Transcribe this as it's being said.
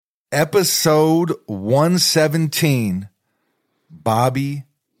Episode 117. Bobby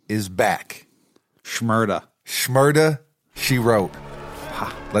is back. Shmurda. Shmurda, she wrote.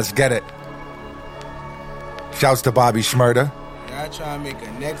 Let's get it. Shouts to Bobby Shmurda. I try to make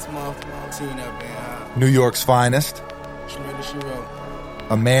a next month tune up and New York's finest. Shmurda, she wrote.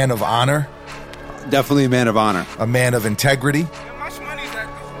 A man of honor. Definitely a man of honor. A man of integrity.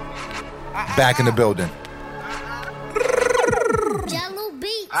 Back in the building. Jello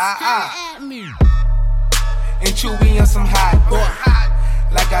beats at me. And Chewy on some hot boy.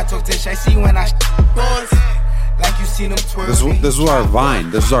 Like I talk to Shy, see when I boys. Like you see them twirl. This was our Vine.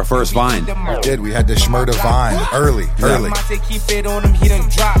 This was our first Vine. We did. We had the Shmurda Vine early. Keep it on him, he done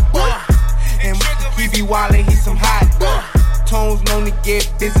drop. And he be wildin', he some hot. Tones known to get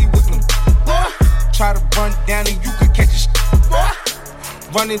busy with them. Try to run down and you could catch a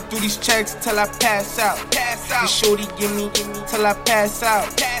running through these checks till I pass out. The shorty give me till I pass out.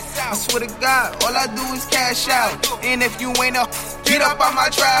 I swear to God, all I do is cash out. And if you ain't get up on my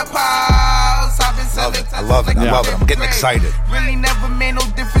trap house. I've been selling. I love it. I love it. I'm getting excited. Really never made no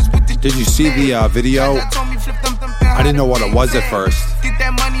difference with the. Did you see the video? I didn't know what it was at first. Get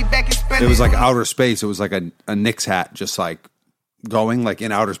that money back and spend it was like outer space. It was like a Knicks hat, just like going like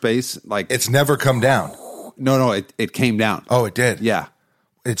in outer space. Like it's never come down. No, it came down. Oh, it did. Yeah.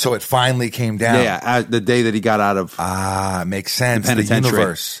 So it finally came down. Yeah, the day that he got out of it makes sense. The penitentiary. The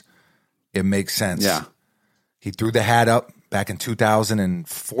universe. It makes sense. Yeah. He threw the hat up back in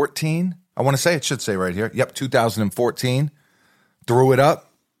 2014. I want to say, it should say right here. Yep, 2014. Threw it up.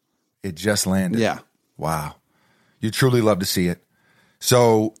 It just landed. Yeah. Wow. You truly love to see it.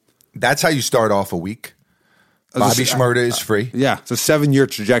 So that's how you start off a week. Bobby Shmurda is free. Yeah, it's a 7-year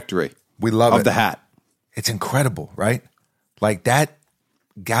trajectory. We love it. Of the hat. It's incredible, right? Like that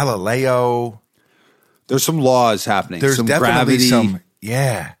Galileo. There's some laws happening. There's some definitely gravity.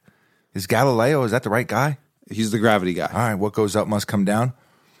 Yeah. Is Galileo, is that the right guy? He's the gravity guy. All right, what goes up must come down.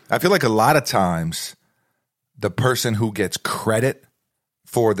 I feel like a lot of times the person who gets credit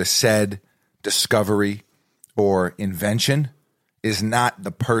for the said discovery or invention is not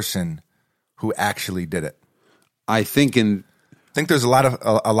the person who actually did it. I think there's a lot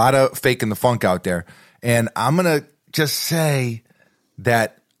of fake in the funk out there. And I'm going to just say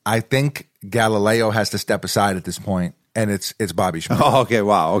that I think Galileo has to step aside at this point, and it's Bobby Shmurda. Oh, okay.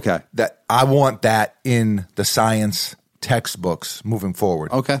 Wow. Okay. That I want that in the science textbooks moving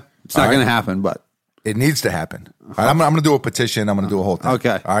forward. Okay. It's not going to happen, but it needs to happen. Right, I'm going to do a petition. I'm going to do a whole thing.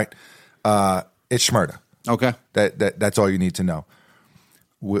 Okay. All right. It's Shmurda. Okay. That's all you need to know.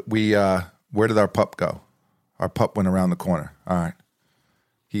 We where did our pup go? Our pup went around the corner. All right.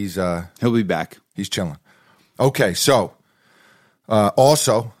 He'll be back. He's chilling. Okay. So,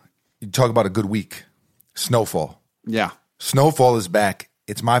 also, you talk about a good week. Snowfall. Yeah. Snowfall is back.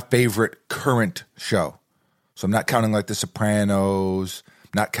 It's my favorite current show. So I'm not counting like The Sopranos, I'm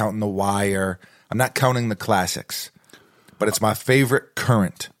not counting The Wire, I'm not counting the classics, but it's my favorite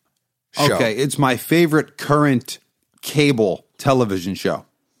current show. Okay, it's my favorite current cable television show.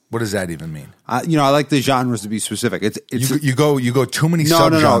 What does that even mean? I like the genres to be specific. It's you go too many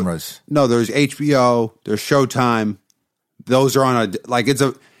subgenres. No, there's HBO, there's Showtime. Those are on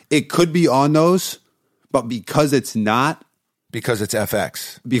it could be on those, but because it's not. Because it's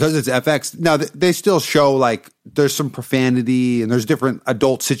FX. Now, they still show, like, there's some profanity and there's different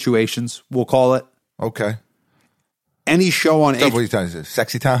adult situations, we'll call it. Okay. Any show on HBO. What are you talking about?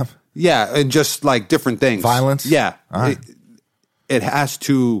 Sexy time? Yeah, and just, like, different things. Violence? Yeah. Right. It has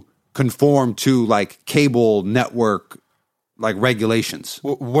to conform to, like, cable network, like, regulations.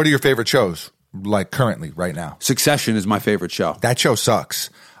 What are your favorite shows, like, currently, right now? Succession is my favorite show. That show sucks.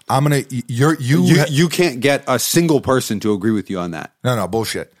 You can't get a single person to agree with you on that. No,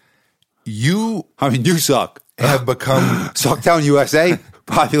 bullshit. You suck. Have become Sucktown, USA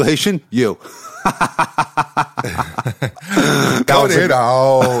population. You. You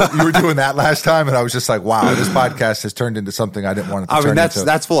were doing that last time, and I was just like, wow, this podcast has turned into something I didn't want it to turn into.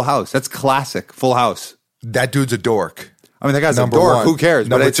 That's Full House. That's classic Full House. That dude's a dork. I mean, that guy's Number a dork. One. Who cares?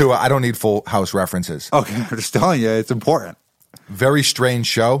 Number two, I don't need Full House references. Okay, I'm just telling you, it's important. Very strange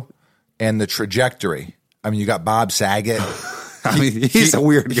show, and the trajectory. I mean, you got Bob Saget. He's a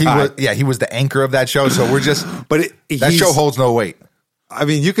weird guy. He was the anchor of that show. So we're just, that show holds no weight. I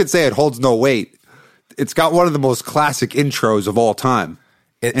mean, you could say it holds no weight. It's got one of the most classic intros of all time.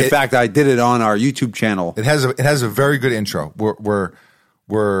 In fact, I did it on our YouTube channel. It has a very good intro.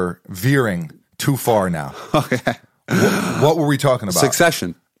 We're veering too far now. Okay. What were we talking about?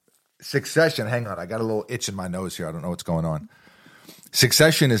 Succession. Hang on. I got a little itch in my nose here. I don't know what's going on.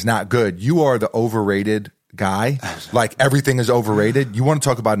 Succession is not good. You are the overrated guy. Like everything is overrated. You want to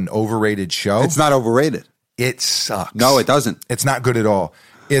talk about an overrated show? It's not overrated. It sucks. No, it doesn't. It's not good at all.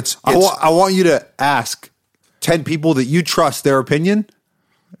 I want you to ask 10 people that you trust their opinion.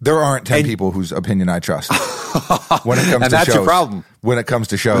 There aren't 10 people whose opinion I trust when it comes to that's shows. your problem. When it comes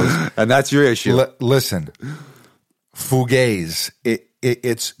to shows. And that's your issue. Listen, Fugazi,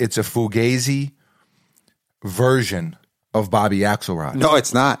 it's a Fugazi version of Bobby Axelrod. No,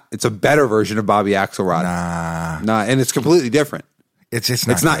 it's not. It's a better version of Bobby Axelrod. Nah, and it's completely different. It's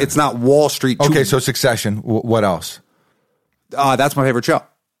not. It's not Wall Street. Okay, so Succession. What else? That's my favorite show.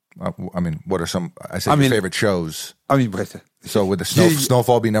 I mean, what are some? I said your favorite shows. I mean, so would the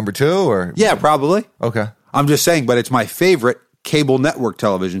Snowfall be number 2, or yeah, probably. Okay, I'm just saying, but it's my favorite cable network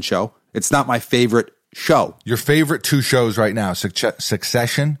television show. It's not my favorite show. Your favorite 2 shows right now: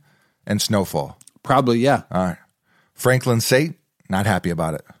 Succession and Snowfall. Probably, yeah. All right. Franklin Saint, not happy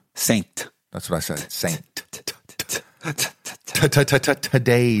about it. Saint. That's what I said. Saint.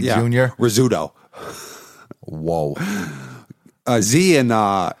 Today, Junior. Rizzuto. Whoa. Z and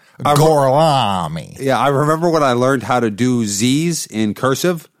Gorlami. Yeah, I remember when I learned how to do Z's in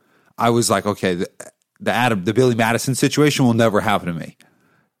cursive. I was like, okay, the Billy Madison situation will never happen to me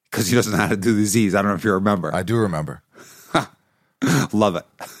because he doesn't know how to do the Z's. I don't know if you remember. I do remember. Love it.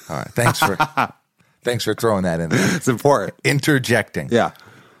 All right, thanks for throwing that in there. It's important. Interjecting. Yeah.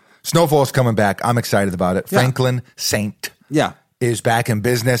 Snowfall's coming back. I'm excited about it. Yeah. Franklin Saint. Yeah. Is back in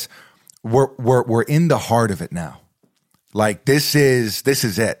business. We're in the heart of it now. Like this is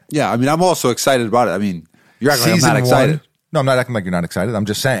it. Yeah, I mean, I'm also excited about it. I mean, you're acting like I'm not excited. No, I'm not acting like you're not excited. I'm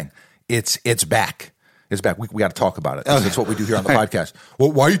just saying it's back. It's back. We got to talk about it. That's what we do here on the podcast.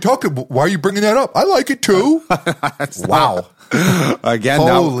 Well, why are you bringing that up? I like it too. Wow. Again,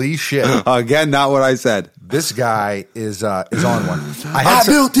 holy shit. Again, not what I said. This guy is on one. I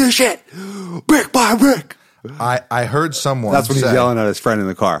built this shit brick by brick. I heard someone. That's when he's yelling at his friend in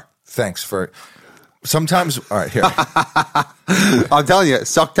the car. Thanks for. Sometimes, all right, here. I'm telling you,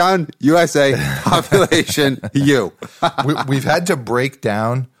 Sucktown, USA, population, you. We've had to break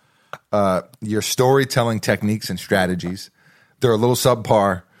down your storytelling techniques and strategies. They're a little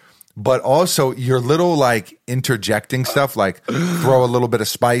subpar, but also your little like interjecting stuff, like throw a little bit of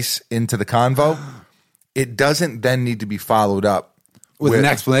spice into the convo. It doesn't then need to be followed up with an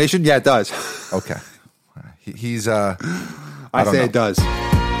explanation. Yeah, it does. Okay. He's I say it does.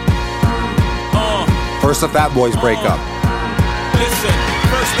 First the Fat Boys break up. Listen,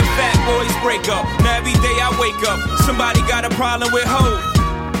 first the Fat Boys break up. Now every day I wake up, somebody got a problem with hope.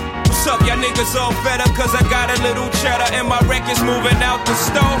 What's up, y'all niggas all fed up? Cause I got a little cheddar and my record's moving out the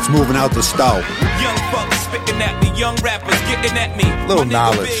stove. It's moving out the stove. Young fuckers spitting at me, young rappers getting at me. Little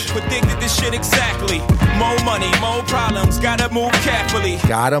knowledge. Big predicted this shit exactly. More money, more problems, gotta move carefully.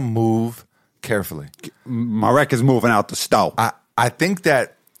 Gotta move carefully. My record's moving out the stove. I think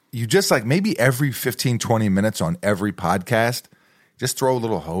that you just like maybe every 15, 20 minutes on every podcast, just throw a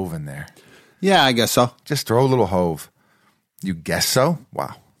little Hove in there. Yeah, I guess so. Just throw a little Hove. You guess so?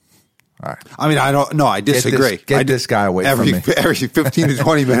 Wow. All right. I mean, I don't know. I disagree. Get this guy away from me. Every 15 to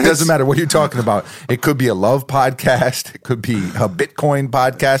 20 minutes. It doesn't matter what you're talking about. It could be a love podcast. It could be a Bitcoin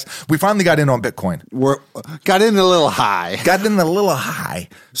podcast. We finally got in on Bitcoin. Got in a little high.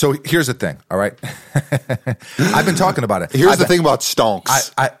 So here's the thing, all right? I've been talking about it. Here's the thing about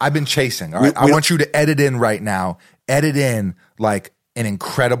stonks. I've been chasing, all right? I want you to edit in right now. Edit in like an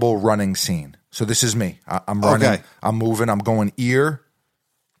incredible running scene. So this is me. I'm running. Okay. I'm moving. I'm going ear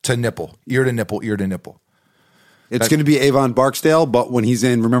to nipple. Ear to nipple, ear to nipple. It's going to be Avon Barksdale, but when he's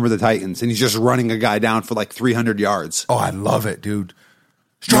in Remember the Titans, and he's just running a guy down for like 300 yards. Oh, I love it, dude.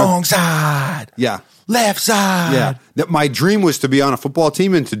 Strong side. Yeah. Left side. Yeah. My dream was to be on a football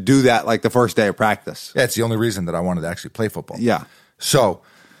team and to do that like the first day of practice. Yeah, it's the only reason that I wanted to actually play football. Yeah. So,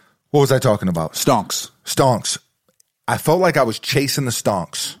 what was I talking about? Stonks. I felt like I was chasing the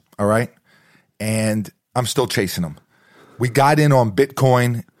stonks, all right? And I'm still chasing them. We got in on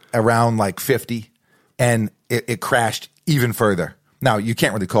Bitcoin around like 50, and it crashed even further. Now, you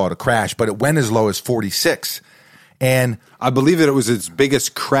can't really call it a crash, but it went as low as 46. And I believe that it was its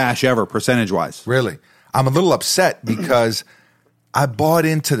biggest crash ever, percentage-wise. Really? I'm a little upset because I bought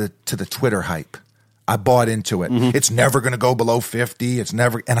into the Twitter hype. I bought into it. Mm-hmm. It's never going to go below 50. It's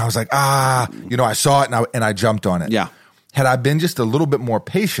never. And I was like, I saw it and I jumped on it. Yeah. Had I been just a little bit more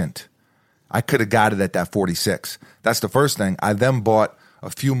patient, I could have got it at that 46. That's the first thing. I then bought a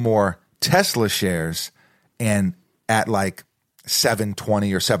few more Tesla shares, and at like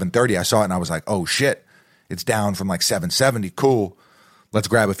 720 or 730, I saw it and I was like, oh shit, it's down from like 770. Cool. Let's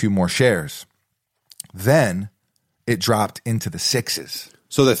grab a few more shares. Then it dropped into the sixes.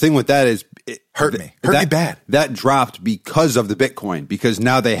 So the thing with that is Hurt me bad. That dropped because of the Bitcoin, because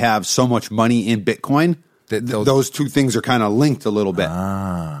now they have so much money in Bitcoin that those two things are kind of linked a little bit.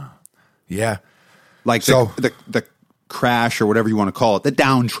 Yeah. Like the crash or whatever you want to call it, the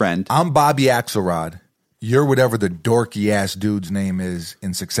downtrend. I'm Bobby Axelrod. You're whatever the dorky ass dude's name is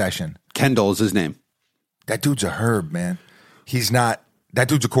in Succession. Kendall is his name. That dude's a herb, man. He's not. That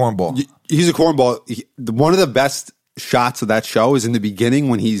dude's a cornball. He's a cornball. One of the best shots of that show is in the beginning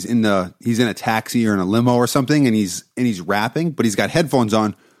when he's in a taxi or in a limo or something, and he's rapping, but he's got headphones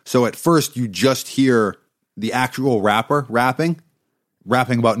on. So at first you just hear the actual rapper rapping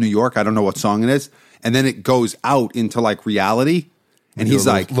about New York. I don't know what song it is, and then it goes out into like reality, and he's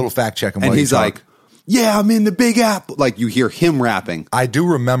like little fact checking, and he's like, "Yeah, I'm in the Big Apple." Like you hear him rapping. I do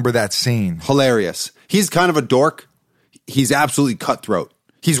remember that scene. Hilarious. He's kind of a dork. He's absolutely cutthroat.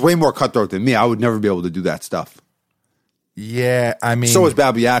 He's way more cutthroat than me. I would never be able to do that stuff. Yeah, I mean, so is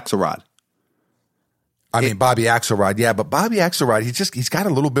Bobby Axelrod. Bobby Axelrod, yeah, but Bobby Axelrod, he's got a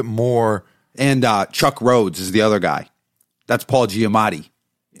little bit more. And Chuck Rhodes is the other guy. That's Paul Giamatti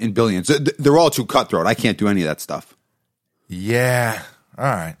in Billions. They're all too cutthroat. I can't do any of that stuff. Yeah, all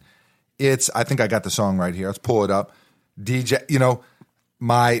right. I think I got the song right here. Let's pull it up. DJ,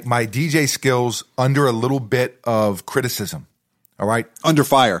 my DJ skills under a little bit of criticism. All right, under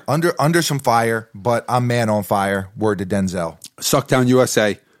fire, under some fire, but I'm man on fire. Word to Denzel. Sucktown,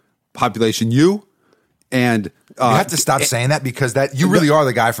 USA, population U, and you have to stop saying that because you really are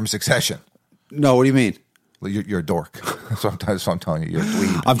the guy from Succession. No, what do you mean? Well, you're a dork. So I'm telling you, you're a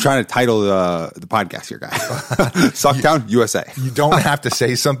dweeb. I'm trying to title the podcast here, guy. Sucktown, USA. You don't have to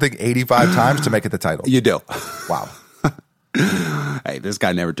say something 85 times to make it the title. You do. Wow. Hey, this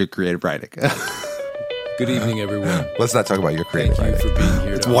guy never took creative writing. Good evening, everyone. Let's not talk about your creative writing. writing. Thank you for being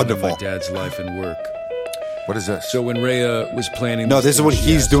here It's to wonderful. honor my dad's life and work. What is this? So when Rhea was planning, No, this is when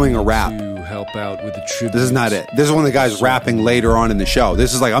he's doing a rap. to help out with the tribute. This is not it. This is when the guy's rapping later on in the show.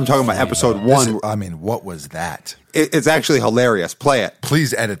 This is like I'm talking about episode one. What was that? It's actually hilarious. Play it.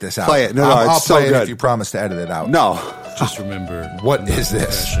 Please edit this out. Play it. No, I'll it's play so it good. if you promise to edit it out. No, Just remember, What is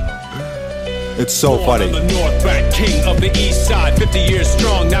this? it's so funny. On the North Bank, king of the East Side, 50 years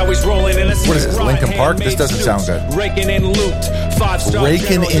strong. Now he's rolling in a What is this, Linkin Park? This doesn't sound good. Raking in loot, 5-star Raking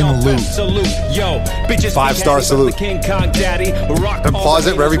general, in young loot. best salute. Yo, bitches 5-star be salute. the King Kong daddy. Rock And all pause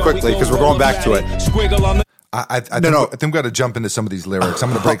the it very haters while we quickly, go 'cause we're going back to it. Squiggle on the I think No. I think we got to jump into some of these lyrics. I'm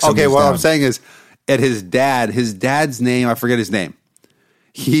going to break some Okay, of these what down. I'm saying is, at his dad's name, I forget his name.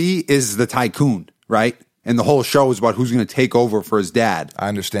 He is the tycoon, right? And the whole show is about who's going to take over for his dad. I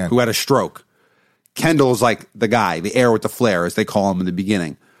understand. Who had a stroke. Kendall's like the guy, the heir with the flair, as they call him in the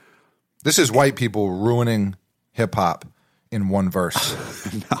beginning. This is white people ruining hip hop in one verse.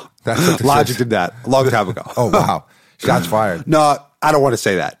 No. That's what this Logic is. did that a long time ago. Oh, wow. Shots fired. No, I don't want to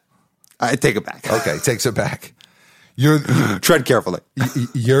say that. I take it back. Okay, takes it back. You're Tread carefully.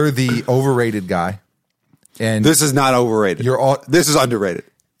 you're the overrated guy, and This is not overrated. This is underrated.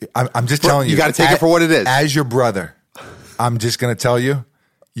 I'm just telling you. You gotta take it for what it is. As your brother, I'm just going to tell you,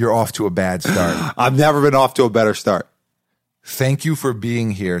 you're off to a bad start. I've never been off to a better start. Thank you for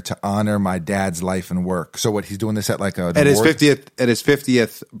being here to honor my dad's life and work. So what, he's doing this at like a At his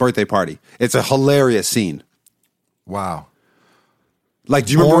 50th birthday party. It's a hilarious scene. Wow. Like,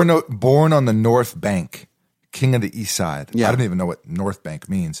 do you remember? Born on the North Bank, king of the East Side. Yeah. I don't even know what North Bank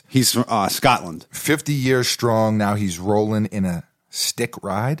means. He's from Scotland. 50 years strong. Now he's rolling in a stick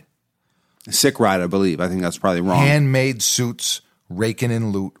ride. Sick ride, I believe. I think that's probably wrong. Handmade suits, raking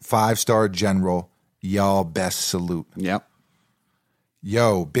in loot, 5-star general, y'all best salute. Yep.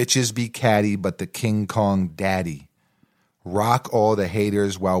 Yo, bitches be catty, but the King Kong daddy. Rock all the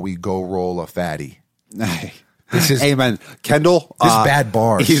haters while we go roll a fatty. Hey. This is Hey, man. Kendall. This is bad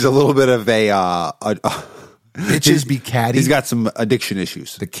bars. He's a little bit of a bitches be catty. He's got some addiction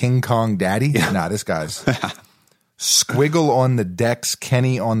issues. The King Kong daddy? Nah, this guy's. Squiggle on the decks,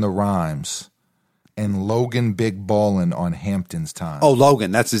 Kenny on the rhymes, and Logan big ballin' on Hampton's time. Oh,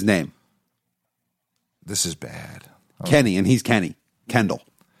 Logan. That's his name. This is bad. Kenny, and he's Kenny. Kendall.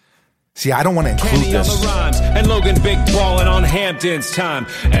 See, I don't want to include Kenny on this. the rhymes, and Logan big ballin' on Hampton's time.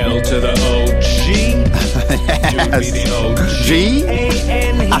 L to the OG. You be the OG. G?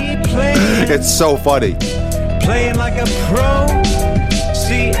 And he playing, It's so funny. playing like a pro.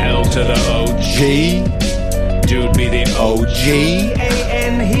 C L to the OG. G? Dude be the OG. OG?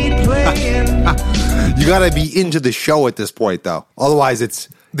 And he playing. You got to be into the show at this point, though. Otherwise, This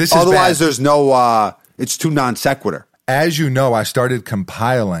is bad. there's no. It's too non sequitur. As you know, I started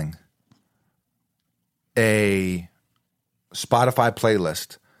compiling a Spotify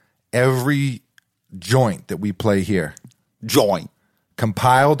playlist. Every joint that we play here, Join.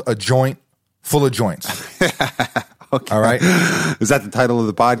 compiled a joint full of joints. Okay. All right? Is that the title of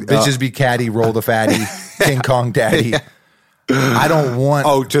the pod? Bitches be catty, roll the fatty, King Kong daddy. I don't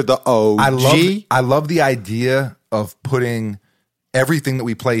want... to the OG? I love the idea of putting everything that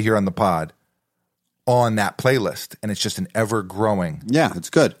we play here on the pod on that playlist, and it's just an ever-growing... Yeah, it's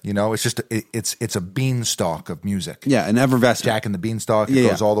good. You know, it's just... It's a beanstalk of music. Yeah, an effervescent. Jack and the Beanstalk, it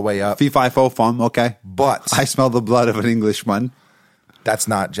goes all the way up. Fee, fi, fo, fum, okay. But... I smell the blood of an Englishman. That's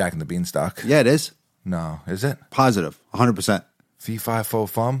not Jack and the Beanstalk. Yeah, it is. No, is it? Positive, 100%. Fee, fi, fo,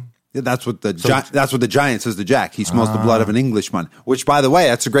 fum? Yeah, that's what the giant says to Jack. He smells the blood of an Englishman. Which, by the way,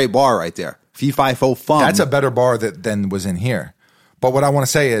 that's a great bar right there. Fee, fi, fo, fum. That's a better bar than was in here. But what I want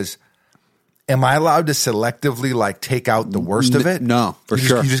to say is, am I allowed to selectively like take out the worst of it? No, for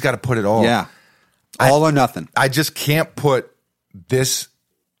sure. You just got to put it all. Yeah, all or nothing. I just can't put this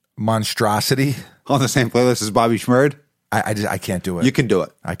monstrosity On the same playlist as Bobby Shmurda? I can't do it. You can do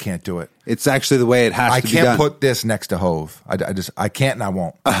it. I can't do it. It's actually the way it has I to be done. can't put this next to Hove. I can't and I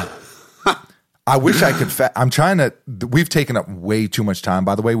won't. I wish I could. I'm trying to. We've taken up way too much time.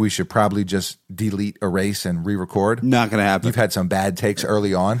 By the way, we should probably just delete, erase, and re-record. Not going to happen. You've had some bad takes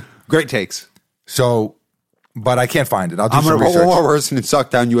early on. Great takes. So, but I can't find it. I'll do I'm some going to research. roll more person in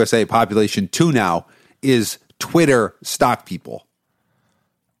Suckdown USA population 2 now is Twitter stock people.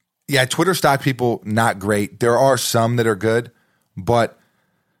 Yeah, Twitter stock people, not great. There are some that are good, but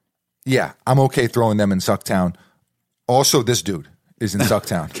yeah, I'm okay throwing them in Sucktown. Also, this dude is in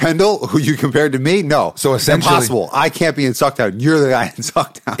Sucktown. Kendall, who you compared to me? No. So essentially- impossible. I can't be in Sucktown. You're the guy in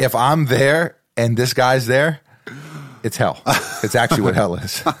Sucktown. If I'm there and this guy's there, it's hell. It's actually what hell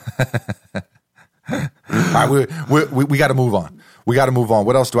is. All right, we got to move on. We got to move on.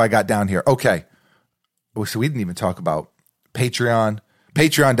 What else do I got down here? Okay. So we didn't even talk about Patreon.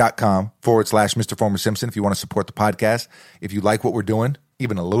 Patreon.com/Mr. Former Simpson if you want to support the podcast. If you like what we're doing,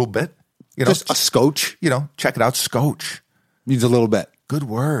 even a little bit, Just a scotch. Check it out. Scotch. Means a little bit. Good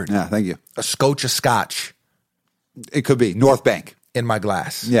word. Yeah, thank you. A scotch of scotch It could be North Bank. in my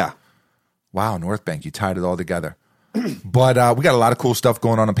glass. Yeah. Wow, North Bank. You tied it all together. But we got a lot of cool stuff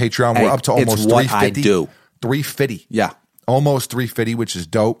going on Patreon. We're up to it's almost what 350. I do. 350. Yeah. Almost 350, which is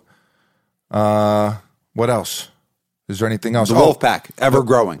dope. What else? Is there anything else? The Wolfpack, ever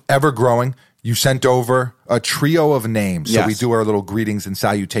growing. Ever growing. You sent over a trio of names. So Yes. we do our little greetings and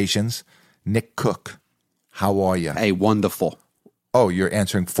salutations. Nick Cook, how are you? Hey, wonderful. Oh, you're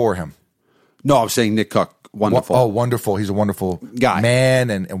answering for him. No, I'm saying Nick Cook. Wonderful. Oh, wonderful. He's a wonderful Guy. man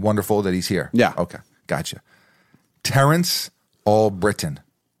and wonderful that he's here. Yeah. Okay. Gotcha. Terrence Albritton.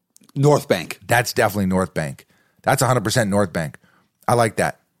 North Bank. That's definitely North Bank. That's 100% North Bank. I like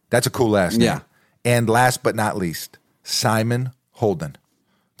that. That's a cool last name. Yeah. And last but not least, Simon Holden.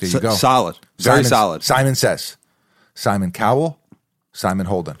 There you go. Solid. Very solid. Simon says, Simon Cowell, Simon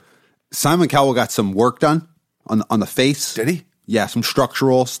Holden. Simon Cowell got some work done on the face. Did he? Yeah, some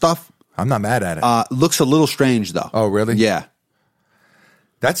structural stuff. I'm not mad at it. Looks a little strange, though. Oh, really? Yeah.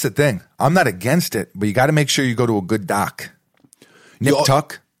 That's the thing. I'm not against it, but you got to make sure you go to a good doc. Nip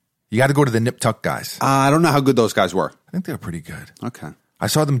Tuck. You got to go to the Nip Tuck guys. I don't know how good those guys were. I think they're pretty good. Okay. I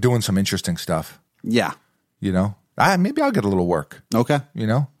saw them doing some interesting stuff. Yeah. Maybe I'll get a little work. Okay.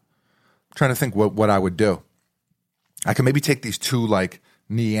 I'm trying to think what I would do. I can maybe take these two like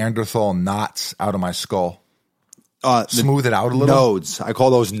Neanderthal knots out of my skull, smooth it out a little. Nodes. I call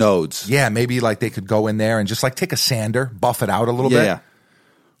those nodes. Yeah, maybe like they could go in there and just like take a sander, buff it out a little bit. Yeah.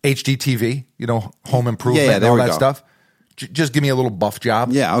 HGTV, home improvement and there all we that go. stuff. Just give me a little buff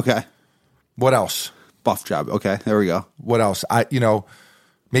job. Yeah. Okay. What else? Buff job. Okay. There we go. What else?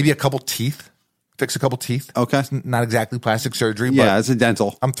 Maybe a couple teeth. Fix a couple teeth. Okay. It's not exactly plastic surgery, Yeah, but it's a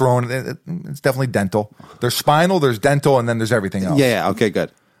dental. I'm throwing it. It's definitely dental. There's spinal, there's dental, and then there's everything else. Yeah. Okay.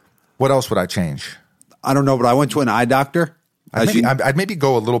 Good. What else would I change? I don't know, but I went to an eye doctor. I'd maybe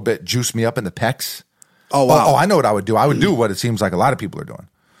go a little bit, juice me up in the pecs. Oh, wow. Oh, I know what I would do. I would do what it seems like a lot of people are doing.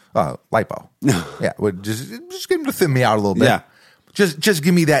 Lipo. Yeah, would just get him to thin me out a little bit. Yeah. Just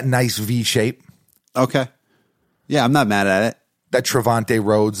give me that nice V shape, Okay. Yeah, I'm not mad at it. that Trevante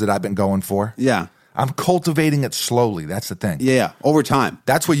Rhodes that I've been going for. Yeah. I'm cultivating it slowly. That's the thing. Yeah. Over time.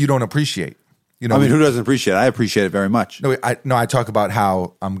 That's what you don't appreciate. Who doesn't appreciate it? I appreciate it very much. I talk about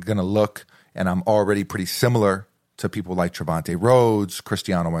how I'm going to look, and I'm already pretty similar to people like Trevante Rhodes,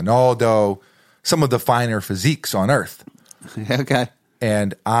 Cristiano Ronaldo, some of the finer physiques on earth. Okay.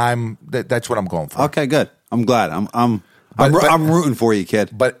 And that's what I'm going for. Okay, good. I'm glad. I'm rooting for you, kid.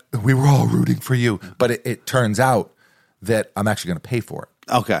 But we were all rooting for you. But it turns out that I'm actually going to pay for it.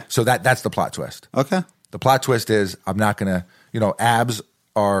 Okay. So that's the plot twist. Okay. The plot twist is I'm not going to, abs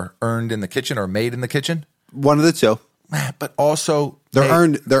are earned in the kitchen or made in the kitchen. One of the two. but also They're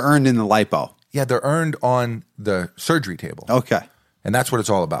earned in the lipo. Yeah, they're earned on the surgery table. Okay. And that's what it's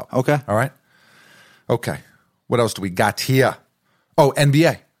all about. Okay. All right. Okay. What else do we got here? Oh,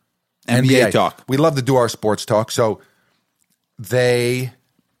 NBA. NBA talk. We love to do our sports talk. So they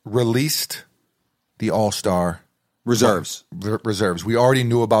released the All-Star Reserves. reserves. We already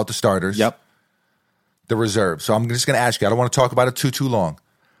knew about the starters. Yep. The reserves. So I'm just going to ask you. I don't want to talk about it too long,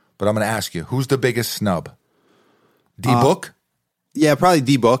 but I'm going to ask you, who's the biggest snub? D-Book? Yeah, probably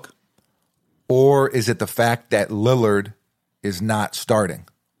D-Book. Or is it the fact that Lillard is not starting?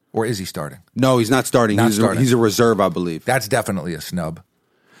 Or is he starting? No, he's not starting. Not starting. He's a reserve, I believe. That's definitely a snub.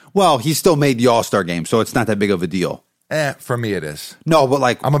 Well, he still made the All-Star game, so it's not that big of a deal. For me it is. No, but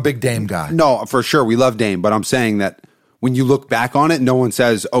like... I'm a big Dame guy. No, for sure. We love Dame, but I'm saying that when you look back on it, no one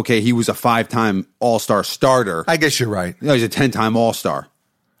says, okay, he was a 5-time All-Star starter. I guess you're right. No, he's a 10-time All-Star.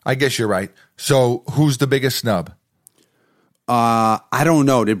 I guess you're right. So who's the biggest snub? I don't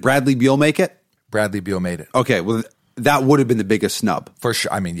know. Did Bradley Beal make it? Bradley Beal made it. Okay, well, that would have been the biggest snub. For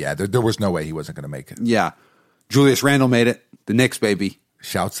sure. I mean, yeah, there was no way he wasn't going to make it. Yeah. Julius Randle made it. The Knicks, baby.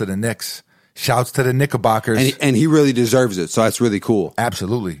 Shouts to the Knicks. Shouts to the Knickerbockers. And he really deserves it, so that's really cool.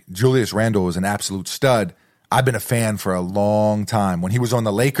 Absolutely. Julius Randle is an absolute stud. I've been a fan for a long time. When he was on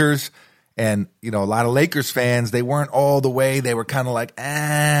the Lakers, and, a lot of Lakers fans, they weren't all the way. They were kind of like,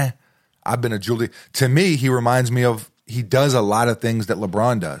 I've been a Julius. To me, he reminds me of, he does a lot of things that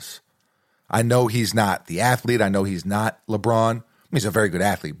LeBron does. I know he's not the athlete. I know he's not LeBron. I mean, he's a very good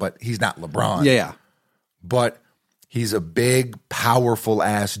athlete, but he's not LeBron. Yeah. But he's a big, powerful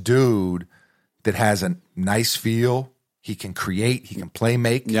ass dude that has a nice feel. He can create. He can play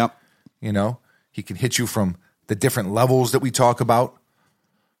make. Yep. He can hit you from the different levels that we talk about.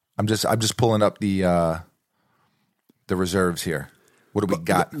 I'm just pulling up the reserves here. What do we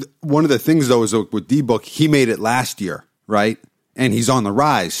got? One of the things, though, is with D-Book, he made it last year, right? And he's on the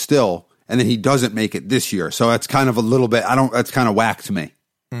rise still, and then he doesn't make it this year. So that's kind of a little bit, that's kind of whack to me.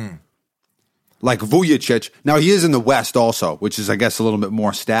 Like Vujicic. Now, he is in the West also, which is, I guess, a little bit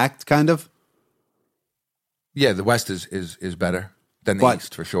more stacked, kind of. Yeah, the West is better than the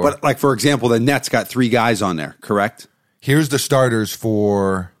East, for sure. But, like, for example, the Nets got 3 guys on there, correct? Here's the starters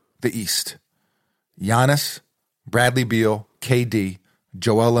for the East. Giannis, Bradley Beal, KD,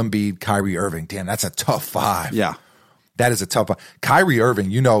 Joel Embiid, Kyrie Irving. Damn, that's a tough 5. Yeah. That is a tough 5. Kyrie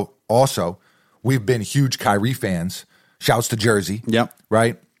Irving, also, we've been huge Kyrie fans. Shouts to Jersey. Yep.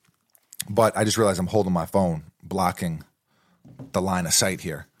 Right? But I just realized I'm holding my phone, blocking the line of sight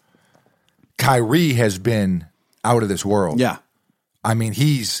here. Kyrie has been out of this world. Yeah. I mean,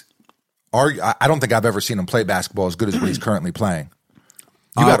 I don't think I've ever seen him play basketball as good as what he's currently playing.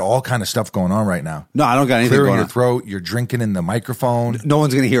 You got all kind of stuff going on right now. No, I don't got anything Clearing going your on. throat, you're drinking in the microphone. No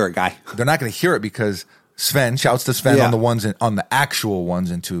one's going to hear it, guy. They're not going to hear it because Sven, shouts to Sven Yeah. on the actual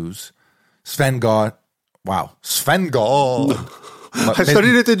 1s and 2s. Sven got I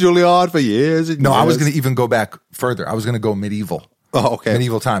studied it to Juilliard for years. And No, I was years. going to even go back further. I was going to go medieval. Oh, okay.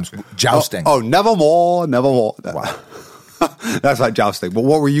 Medieval times. Jousting. Oh, nevermore. Wow. That's like jousting. But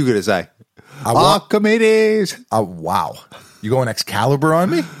what were you going to say? I want- Archimedes. Wow. You going Excalibur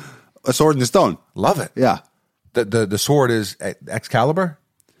on me? A sword and a stone. Love it. Yeah. The sword is Excalibur?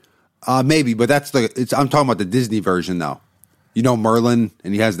 Maybe, but I'm talking about the Disney version, though. Merlin,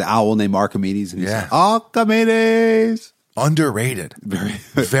 and he has the owl named Archimedes. And he's Yeah. like, Archimedes. Underrated.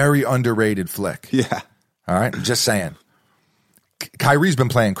 Very underrated flick. Yeah. All right? Just saying. Kyrie's been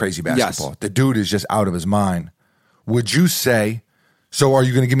playing crazy basketball. Yes. The dude is just out of his mind. Would you say, so are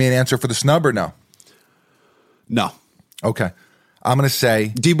you going to give me an answer for the snub or no? No. Okay. I'm going to say,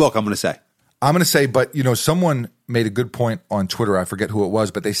 D-Book, I'm going to say. but someone made a good point on Twitter. I forget who it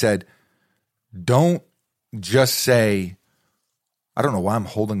was, but they said, don't just say, I don't know why I'm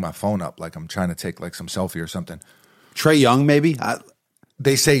holding my phone up like I'm trying to take like some selfie or something. Trae Young, maybe?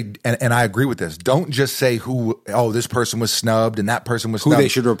 They say, and I agree with this, don't just say this person was snubbed and that person was snubbed. Who they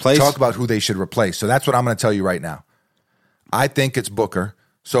should replace? Talk about who they should replace. So that's what I'm going to tell you right now. I think it's Booker,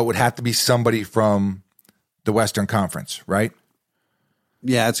 so it would have to be somebody from the Western Conference, right?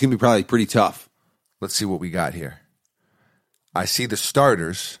 Yeah, it's going to be probably pretty tough. Let's see what we got here. I see the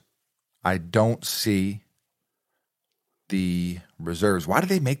starters. I don't see the reserves. Why do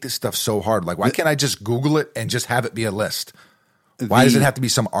they make this stuff so hard? Like, why can't I just Google it and just have it be a list? Why does it have to be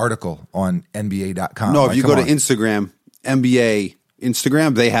some article on NBA.com? No, Like, if you come go to on. Instagram, NBA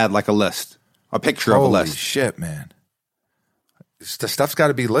Instagram, they had like a list, a picture of a Holy list. shit, man. The stuff's got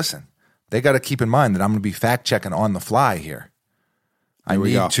to be, listen, they got to keep in mind that I'm going to be fact checking on the fly here. I we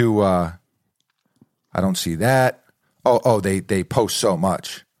need go. to, I don't see that. Oh, they post so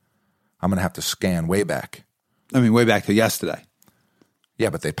much. I'm going to have to scan way back. I mean, way back to yesterday. Yeah,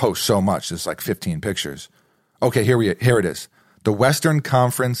 but they post so much. There's like 15 pictures. Okay, here it is. The Western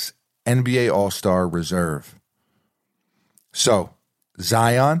Conference NBA All-Star Reserve. So,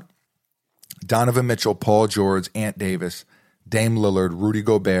 Zion, Donovan Mitchell, Paul George, Ant Davis, Dame Lillard, Rudy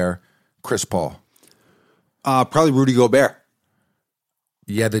Gobert, Chris Paul. Probably Rudy Gobert.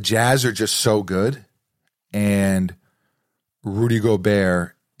 Yeah, the Jazz are just so good, and Rudy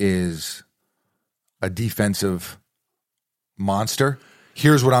Gobert is a defensive monster.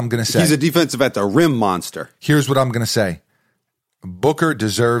 Here's what I'm going to say. He's a defensive at the rim monster. Here's what I'm going to say. Booker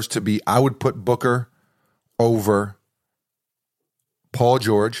deserves to be, I would put Booker over Paul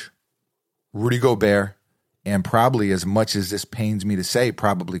George, Rudy Gobert, and probably, as much as this pains me to say,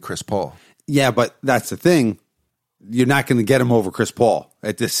 probably Chris Paul. Yeah, but that's the thing. You're not going to get him over Chris Paul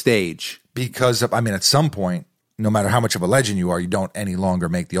at this stage. Because, at some point, no matter how much of a legend you are, you don't any longer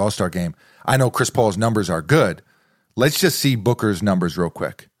make the All-Star game. I know Chris Paul's numbers are good. Let's just see Booker's numbers real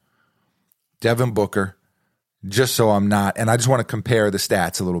quick. Devin Booker, just so I'm not, and I just want to compare the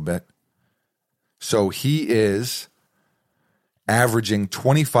stats a little bit. So he is averaging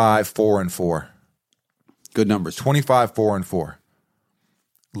 25, 4, and 4. Good numbers. 25, 4, and 4.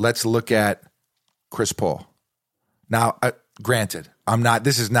 Let's look at Chris Paul. Now, granted,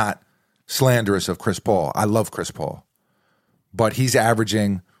 this is not slanderous of Chris Paul. I love Chris Paul. But he's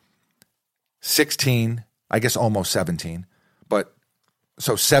averaging 16, I guess almost 17. But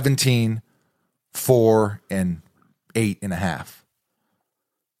so 17, 4, and 8.5.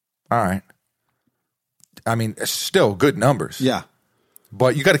 All right. Still good numbers. Yeah.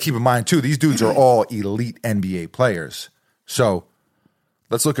 But you got to keep in mind, too, these dudes are all elite NBA players. So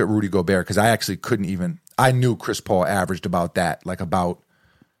let's look at Rudy Gobert, because I actually couldn't even – I knew Chris Paul averaged about that, like about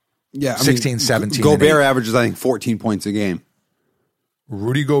 16, 17. Gobert averages, I think, 14 points a game.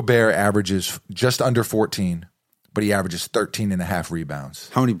 Rudy Gobert averages just under 14, but he averages 13.5 rebounds.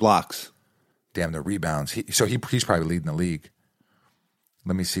 How many blocks? Damn, the rebounds. He's probably leading the league.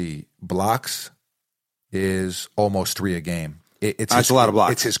 Let me see. Blocks is almost 3 a game. That's a lot of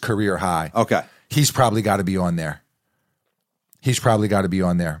blocks. It's his career high. Okay. He's probably got to be on there.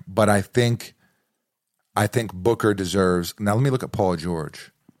 But I think Booker deserves. Now let me look at Paul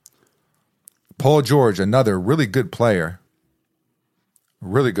George. Paul George, another really good player.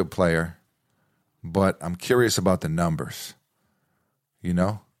 Really good player. But I'm curious about the numbers. You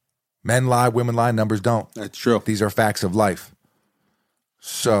know? Men lie, women lie, numbers don't. That's true. These are facts of life.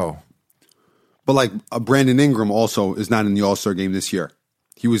 So. But like Brandon Ingram also is not in the All-Star game this year.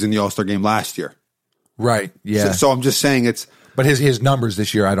 He was in the All-Star game last year. Right, yeah. So I'm just saying it's... But his numbers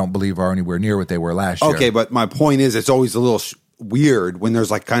this year, I don't believe, are anywhere near what they were last year. Okay, but my point is, it's always a little weird when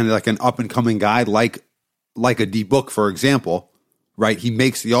there's like kind of like an up and coming guy, like a D Book, for example, right? He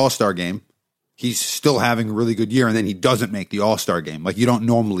makes the All-Star game. He's still having a really good year, and then he doesn't make the All-Star game. Like, you don't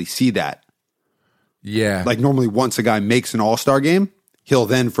normally see that. Yeah. Like, normally once a guy makes an All-Star game, he'll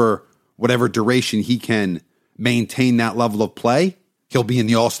then, for whatever duration he can maintain that level of play, he'll be in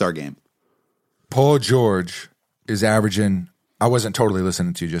the All-Star game. Paul George is averaging, I wasn't totally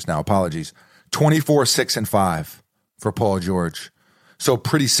listening to you just now, apologies, 24, 6, and 5 for Paul George. So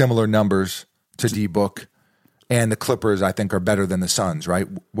pretty similar numbers to D-Book. And the Clippers, I think, are better than the Suns, right?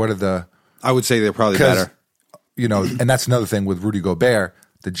 What are the... I would say they're probably better. You know, and that's another thing with Rudy Gobert.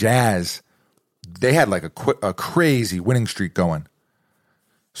 The Jazz, they had like a crazy winning streak going.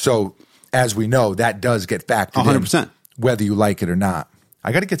 So, as we know, that does get factored 100%. in, whether you like it or not.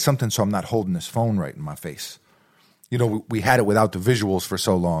 I got to get something so I'm not holding this phone right in my face. You know, we had it without the visuals for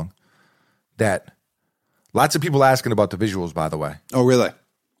so long that lots of people asking about the visuals, by the way. Oh, really?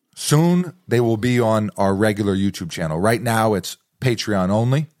 Soon, they will be on our regular YouTube channel. Right now, it's Patreon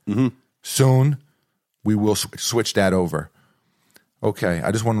only. Mm-hmm. Soon, we will switch that over. Okay,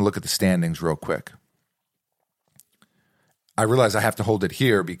 I just want to look at the standings real quick. I realize I have to hold it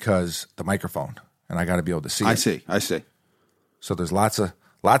here because the microphone, and I got to be able to see it. I see. So there's lots of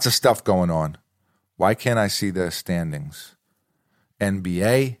stuff going on. Why can't I see the standings?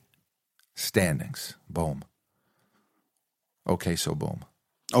 NBA standings. Boom. Okay, so boom.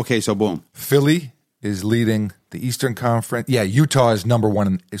 Philly is leading the Eastern Conference. Yeah, Utah is number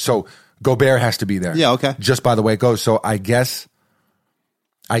 1. So Gobert has to be there. Yeah, okay. Just by the way it goes. So I guess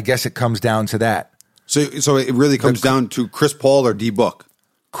it comes down to that. So it really comes down to Chris Paul or D-Book?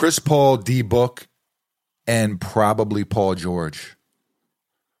 Chris Paul, D-Book, and probably Paul George.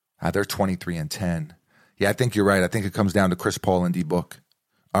 They're 23 and 10. Yeah, I think you're right. I think it comes down to Chris Paul and D-Book.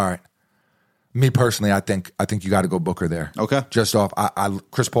 All right. Me personally, I think you got to go Booker there. Okay. Just off,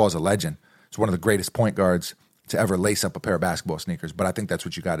 Chris Paul is a legend. He's one of the greatest point guards to ever lace up a pair of basketball sneakers. But I think that's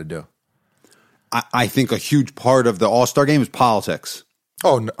what you got to do. I think a huge part of the All-Star game is politics.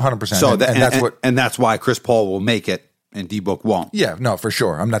 Oh, 100%. So and that's why Chris Paul will make it and D-Book won't. Yeah, no, for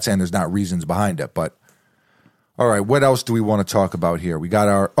sure. I'm not saying there's not reasons behind it, but all right, what else do we want to talk about here? We got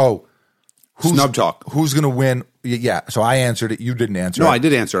our snub talk. Who's going to win? Yeah, so I answered it. You didn't answer it. No, I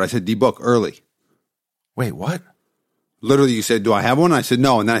did answer it. I said D-Book early. Wait, what? Literally, you said, do I have one? I said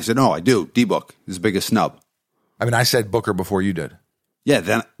no, and then I said, no, I do. D-Book is the biggest snub. I mean, I said Booker before you did. Yeah,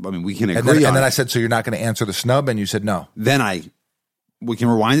 then, I mean, we can agree and on then it. I said, so you're not going to answer the snub? And you said no. We can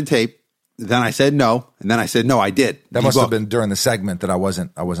rewind the tape. Then I said no, and then I said no, I did. That must have been during the segment that I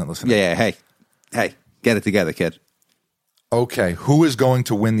wasn't listening. Yeah, hey, get it together, kid. Okay, who is going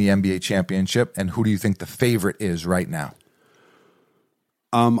to win the NBA championship, and who do you think the favorite is right now?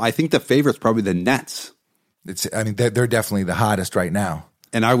 I think the favorite's probably the Nets. They're definitely the hottest right now.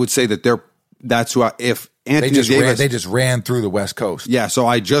 And I would say that that's who if Anthony Davis. They just ran through the West Coast. Yeah, so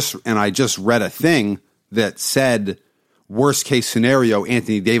I just read a thing that said worst case scenario,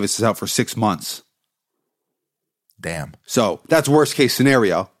 Anthony Davis is out for 6 months. Damn. So that's worst case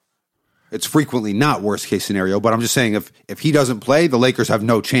scenario. It's frequently not worst case scenario, but I'm just saying if he doesn't play, the Lakers have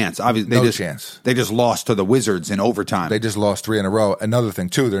no chance. Obviously, no chance. They just lost to the Wizards in overtime. They just lost 3 in a row. Another thing,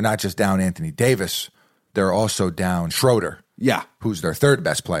 too, they're not just down Anthony Davis. They're also down Schroeder. Yeah. Who's their third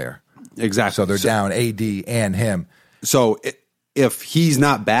best player. Exactly. So they're down AD and him. So if he's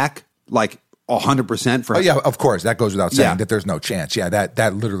not back, like 100% for... Oh, yeah, of course. That goes without saying that there's no chance. Yeah,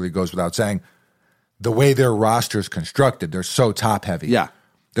 that literally goes without saying. The way their roster's constructed, they're so top-heavy. Yeah.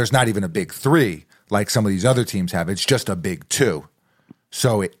 There's not even a big 3 like some of these other teams have. It's just a big 2.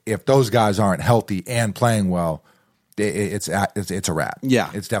 So if those guys aren't healthy and playing well, it's a wrap. Yeah.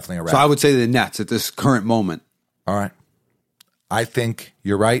 It's definitely a wrap. So I would say the Nets at this current moment. All right. I think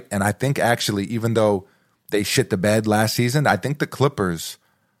you're right. And I think actually, even though they shit the bed last season, I think the Clippers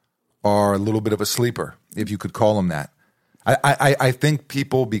are a little bit of a sleeper, if you could call them that. I think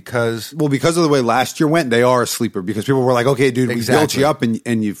people, because of the way last year went, they are a sleeper because people were like, okay, dude, we built you up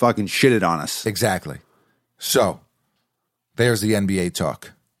and you fucking shitted on us. Exactly. So there's the NBA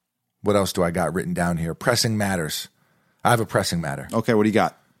talk. What else do I got written down here? Pressing matters. I have a pressing matter. Okay, what do you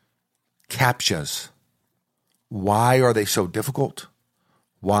got? CAPTCHAs. Why are they so difficult?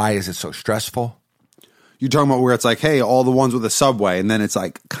 Why is it so stressful? You're talking about where it's like, hey, all the ones with a subway, and then it's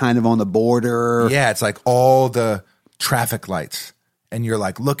like kind of on the border. Yeah, it's like all the traffic lights, and you're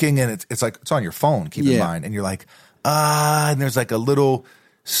like looking, and it's like it's on your phone. Keep in mind, and you're like, and there's like a little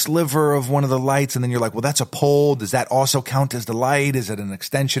sliver of one of the lights, and then you're like, well, that's a pole. Does that also count as the light? Is it an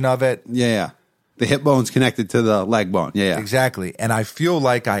extension of it? Yeah. The hip bone's connected to the leg bone. Yeah. Exactly. And I feel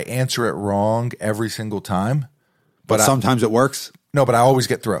like I answer it wrong every single time, but sometimes it works. No, but I always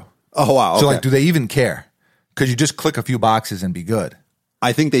get through. Oh wow! So like, do they even care? Because you just click a few boxes and be good.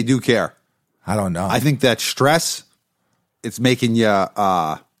 I think they do care. I don't know. I think that stress, it's making you...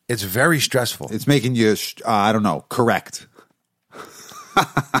 it's very stressful. It's making you, I don't know, correct.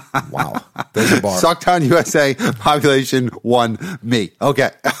 Wow. There's a bar. Sucktown, USA, population 1, me.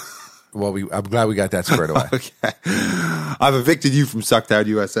 Okay. Well, I'm glad we got that squared away. Okay. I've evicted you from Sucktown,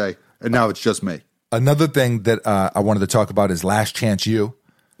 USA, and now it's just me. Another thing that I wanted to talk about is Last Chance U.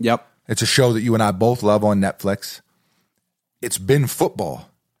 Yep. It's a show that you and I both love on Netflix. It's been football,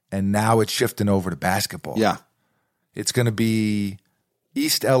 and now it's shifting over to basketball. Yeah. It's going to be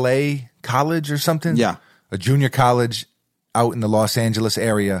East LA College or something. Yeah. A junior college out in the Los Angeles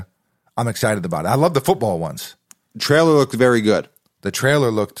area. I'm excited about it. I love the football ones. The trailer looked very good. The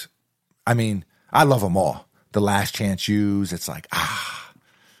trailer looked, I mean, I love them all. The Last Chance U's, it's like,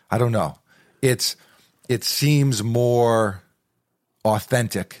 I don't know. It seems more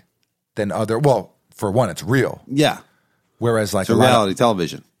authentic than other. Well, for one, it's real. Yeah. Whereas like it's a reality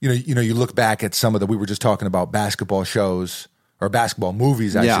television. You know, you look back at some of we were just talking about basketball shows or basketball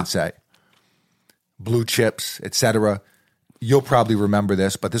movies, I should say. Blue Chips, etc. You'll probably remember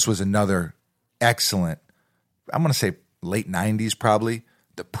this, but this was another excellent, I'm going to say late 90s probably,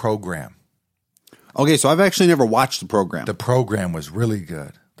 The Program. Okay, so I've actually never watched The Program. The Program was really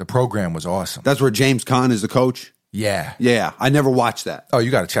good. The Program was awesome. That's where James Caan is the coach? Yeah. Yeah, I never watched that. Oh,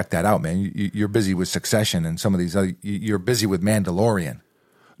 you got to check that out, man. You're busy with Succession and some of these other, you're busy with Mandalorian.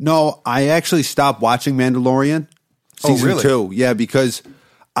 No, I actually stopped watching Mandalorian season 2. Yeah, because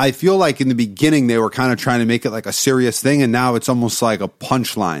I feel like in the beginning they were kind of trying to make it like a serious thing, and now it's almost like a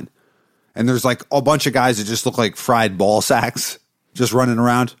punchline. And there's like a bunch of guys that just look like fried ball sacks just running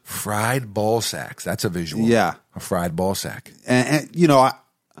around. Fried ball sacks. That's a visual. Yeah. A fried ball sack. And you know,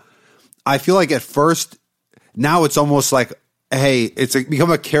 I feel like at first, now it's almost like, hey, it's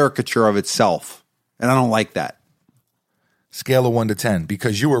become a caricature of itself. And I don't like that. Scale of 1 to 10,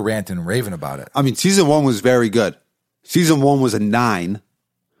 because you were ranting and raving about it. I mean, season 1 was very good. Season 1 was a 9.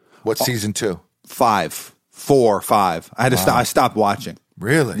 What's season 2? 5. 4, 5. I had to I stopped watching.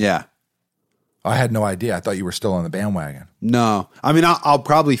 Really? Yeah. I had no idea. I thought you were still on the bandwagon. No. I mean, I'll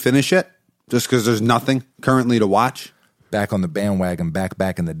probably finish it just because there's nothing currently to watch. Back on the bandwagon,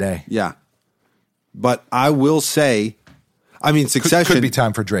 back in the day. Yeah. But I will say, I mean, Succession could be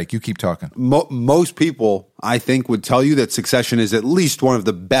time for Drake. You keep talking. Most people, I think, would tell you that Succession is at least one of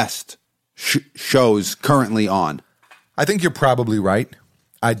the best shows currently on. I think you're probably right.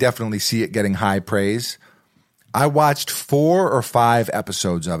 I definitely see it getting high praise. I watched 4 or 5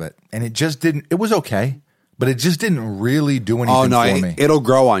 episodes of it, and it just didn't. It was okay, but it just didn't really do anything for me. It'll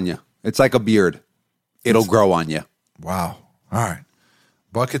grow on you. It's like a beard. It'll grow on you. Wow. All right.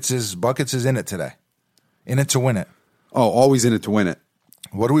 Buckets is in it today. In it to win it. Oh, always in it to win it.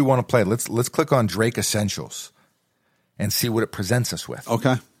 What do we want to play? Let's click on Drake Essentials and see what it presents us with.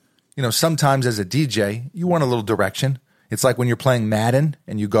 Okay. You know, sometimes as a DJ, you want a little direction. It's like when you're playing Madden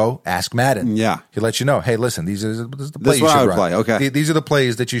and you go, ask Madden. Yeah. He lets you know, hey, listen, this is the play This you is what should I would run. play, okay. These are the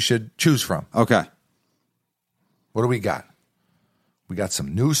plays that you should choose from. Okay. What do we got? We got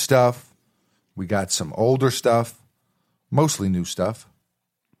some new stuff. We got some older stuff. Mostly new stuff.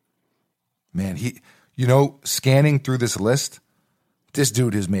 Man, scanning through this list, this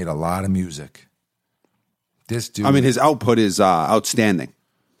dude has made a lot of music. This dude. I mean, his output is outstanding.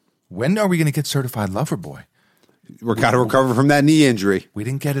 When are we going to get Certified Lover Boy? We're got to recover from that knee injury. We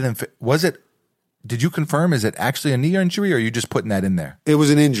didn't get it did you confirm, is it actually a knee injury or are you just putting that in there? It was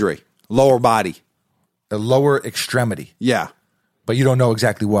an injury. Lower body. A lower extremity. Yeah. But you don't know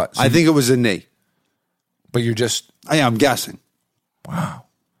exactly what. So I think it was a knee. But you're just. I'm guessing. Wow.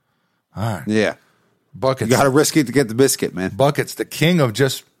 All right. Yeah. Buckets. You got to risk it to get the biscuit, man. Buckets, the king of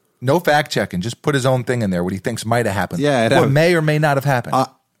just no fact checking, just put his own thing in there, what he thinks might have happened. Yeah. What may or may not have happened.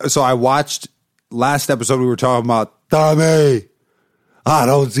 So I watched last episode, we were talking about Tommy. I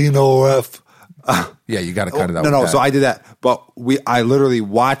don't see no ref. Yeah, you got to cut it out. No. So I did that, but I literally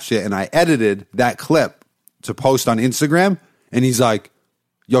watched it and I edited that clip to post on Instagram. And he's like,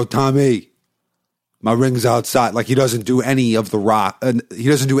 "Yo, Tommy, my ring's outside." Like he doesn't do any of the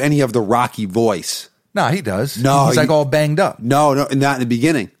Rocky voice. No, he does. No, he's like all banged up. No, not in the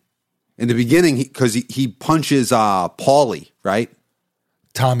beginning. In the beginning, because he punches Paulie, right?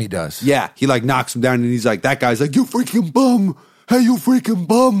 Tommy does. Yeah, he like knocks him down, and he's like, that guy's like, "You freaking bum! Hey, you freaking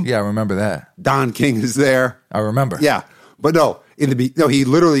bum!" Yeah, I remember that. Don King is there. I remember. Yeah, but no, he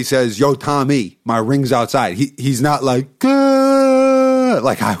literally says, "Yo, Tommy, my ring's outside." He's not like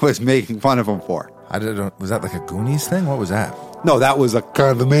I was making fun of him for. I don't know. Was that like a Goonies thing? What was that? No, that was a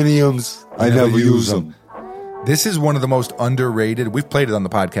condominiums. I never use them. This is one of the most underrated. We've played it on the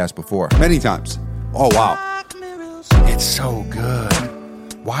podcast before. Many times. Oh, wow. It's so good.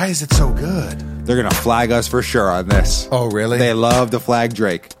 Why is it so good? They're going to flag us for sure on this. Oh, really? They love to flag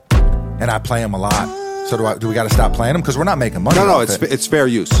Drake. And I play him a lot. So do we got to stop playing him? Because we're not making money. No, it's fair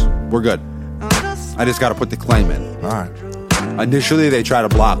use. We're good. I just got to put the claim in. All right. Initially, they try to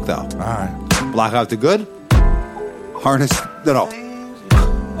block, though. All right. Block out the good. Harness the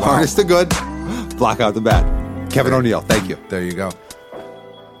good. Block out the bad. Kevin O'Neill, thank you. There you go.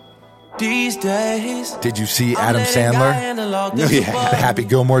 These days, did you see Adam Sandler? Yeah. The Happy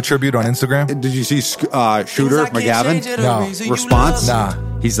Gilmore tribute on Instagram? Did you see Shooter McGavin? No. Response? Nah.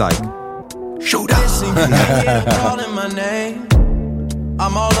 He's like, Shooter. calling my name.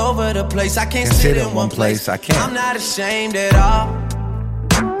 I'm all over the place. I can't sit in one place. I can't. I'm not ashamed at all.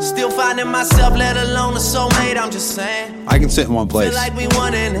 Still finding myself, let alone a soulmate. I'm just saying. I can sit in one place. Feel like we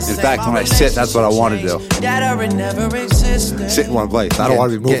one in the In same. fact, when I sit, that's what I want to do. That or it never existed. Sit in one place. I don't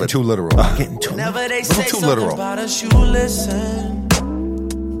want to be moving. Getting too literal. Getting too Whenever they little say too something literal. about us, you listen.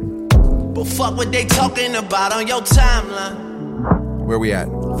 But fuck what they talking about on your timeline. Where we at?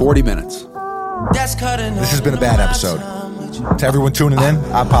 40 minutes. That's cutting. This has been a bad episode. To everyone tuning in,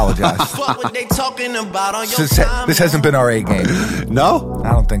 I apologize. Fuck what they talking about on your This timeline. hasn't been our A game. No?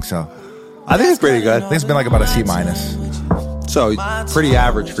 I don't think so. I think it's pretty good. I think it's been like about a C minus. So, pretty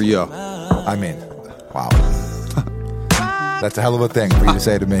average for you. I mean, wow. That's a hell of a thing for you to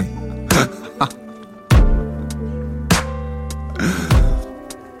say to me.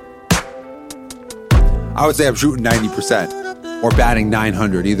 I would say I'm shooting 90% or batting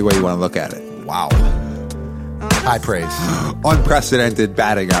 900, either way you want to look at it. Wow. High praise. Unprecedented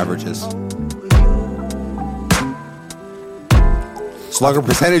batting averages. Slugger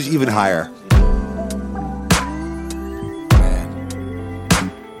percentage even higher.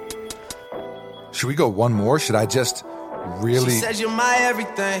 Man. Should we go one more? Should I just really... She says you're my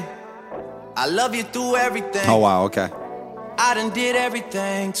everything. I love you through everything. Oh, wow, okay. I done did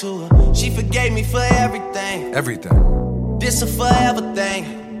everything to her. She forgave me for everything. Everything. This a forever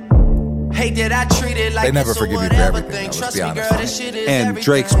thing. Hate that I treated like They never this or forgive you for whatever everything, thing. though, let's Trust be me, honest. girl, this shit is And everything.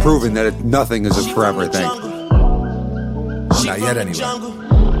 Drake's proven that nothing is a forever thing. Not yet, anyway.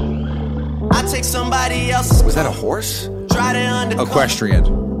 I take somebody else's. Was that a horse? Try to undercover.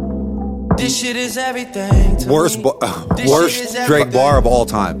 Equestrian. This shit is everything. to Worst, me. worst This shit is Drake everything. bar of all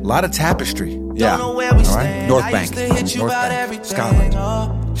time. A lot of tapestry. Yeah. Don't know where we All right. stand. North I Bank. used to hit you North about Bank. everything. Scotland.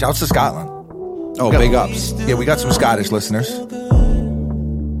 Oh. Shouts to Scotland. Oh, big ups. Yeah, we got some Scottish listeners.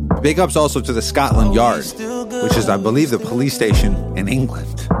 Big ups also to the Scotland Yard, which is, I believe, the police station in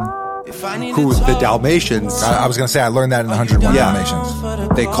England. If I need Who to the talk, Dalmatians, I was going to say, I learned that in 101 Yeah.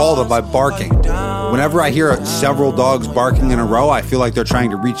 Dalmatians. they call them by barking. Whenever I hear several dogs barking in a row, I feel like they're trying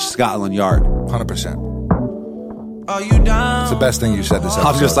to reach Scotland Yard. 100%. are you down? It's the best thing you said this episode.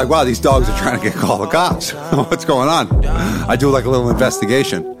 I'm just like, wow, these dogs are trying to call the cops. What's going on? I do like a little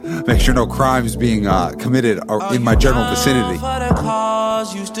investigation, make sure no crimes being committed are in my general vicinity. But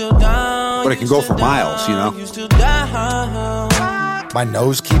it can go for miles, you know? my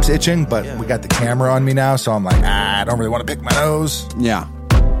nose keeps itching, but we got the camera on me now, so I'm like, I don't really want to pick my nose. Yeah.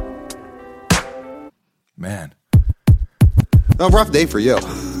 Man, A rough day for you.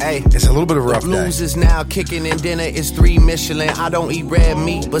 Hey, it's a little bit of a rough day. blues is now kicking and dinner is 3 Michelin. I don't eat red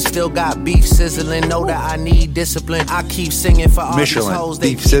meat, but still got beef sizzling. Know that I need discipline. I keep singing for all Michelin, these hoes. They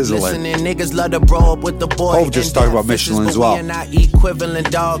beef keep sizzling. listening. Niggas love to bro up with the boy. Hov just and talked that about Michelin fishes, as but well. we are not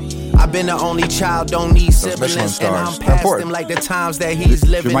equivalent, dog. I've been the only child, don't need siblings. Michelin And stars, I'm they're past important. him like the times that he's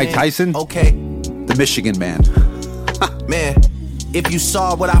living Mike in. Tyson? Okay, The Michigan man. man. If you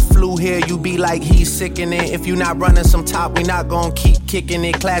saw what I flew here, you be like, he's sickening. If you not running some top, we not gonna keep kicking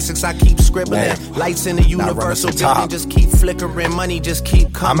it. Classics, I keep scribbling. Man. Lights in the Not running universal some top. building, just keep flickering. Money just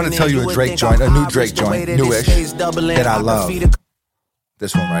keep coming. I'm gonna tell in. you a would Drake think joint, I'm a new high, Drake but the way joint, that it newish, stays doubling, that I could love. feed a-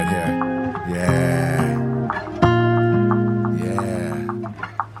 This one right here. Yeah.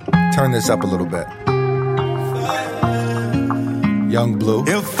 Turn this up a little bit. Young Blue.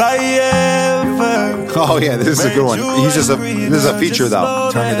 If I ever Oh yeah, this is a good one. This is a feature though.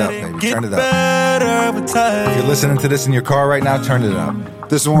 Turn it up, baby. Turn it up. If you're listening to this in your car right now, turn it up.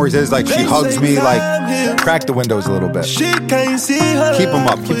 This is one where he says like she hugs me, like Crack the windows a little bit. She can't see her. Keep 'em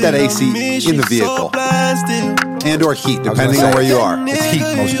up. Keep that AC in the vehicle. and or heat, gonna depending say, on where you are. It's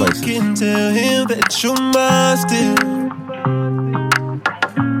heat most places. Can tell him that you're mine still.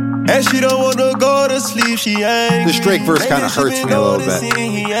 And she don't wanna go to sleep, she ain't. This Drake verse kinda hurts me a little bit.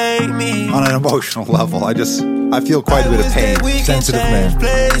 On an emotional level, I feel quite a bit of pain. Sensitive man.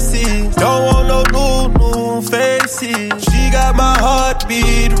 Places. Don't want no new faces. She got my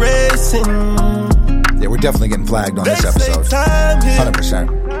heartbeat racing. Yeah, we're definitely getting flagged on this episode. 100%.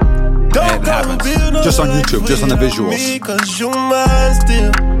 It happens. Just on YouTube, just on the visuals.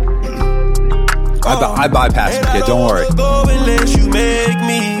 I bypass it, kid, don't worry.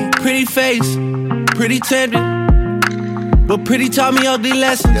 Pretty face, pretty tempting, but pretty taught me ugly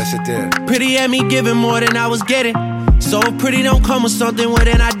lessons. Yes, it did. Pretty had me giving more than I was getting. So if pretty don't come with something, well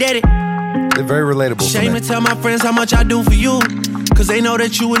then I did it. They're very relatable Shame to to me. tell my friends how much I do for you, cause they know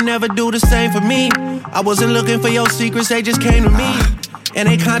that you would never do the same for me. I wasn't looking for your secrets, they just came to me. And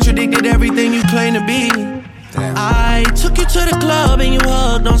they contradicted everything you claim to be. Damn. I took you to the club and you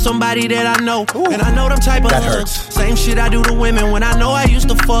hugged on somebody that I know. And I know them type of That hugs. hurts. Same shit I do to women when I know I used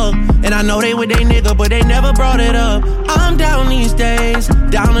to fuck. And I know they with they nigga, but they never brought it up. I'm down these days,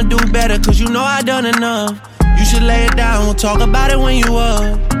 down to do better, cause you know I done enough. You should lay it down, we'll talk about it when you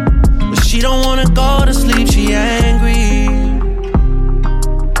up. But she don't wanna go to sleep, she angry.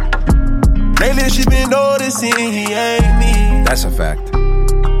 Lately she been noticing he ain't me. That's a fact.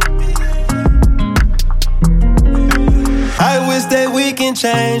 I wish that we can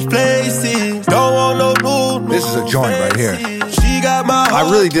change places. Don't want no new. This is a joint right here. She got my I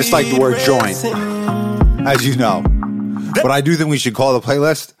really dislike the word heartbeat joint. racing. As you know. But I do think we should call the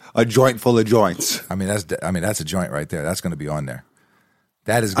playlist a joint full of joints. I mean, that's a joint right there. That's going to be on there.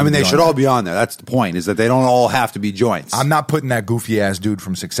 That is. I mean, gonna they be should on all there. be on there. That's the point, is that they don't all have to be joints. I'm not putting that goofy ass dude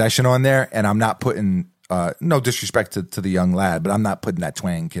from Succession on there, and I'm not putting no disrespect to the young lad, but I'm not putting that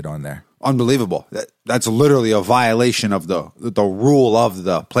twang kid on there. Unbelievable. That's literally a violation of the rule of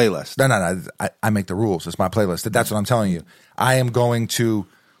the playlist. No. I make the rules. It's my playlist. That's what I'm telling you. I am going to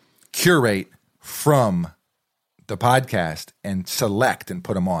curate from the podcast and select and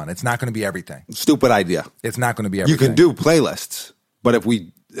put them on. It's not going to be everything. Stupid idea. It's not going to be You everything. can do playlists, but if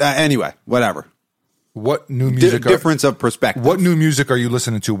we anyway, whatever. What new music? Difference of perspective. What new music are you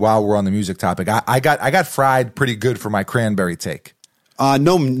listening to while we're on the music topic? I got fried pretty good for my cranberry take.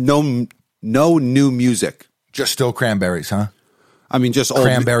 No new music. Just still Cranberries, huh? I mean, just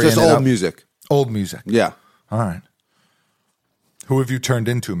Cranberry just in it old up. music. Old music. Yeah. All right. Who have you turned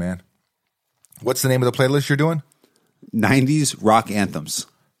into, man? What's the name of the playlist you're doing? 90s rock anthems.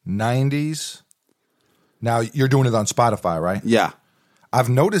 90s. Now, you're doing it on Spotify, right? Yeah. I've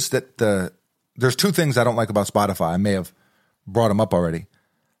noticed that there's two things I don't like about Spotify. I may have brought them up already.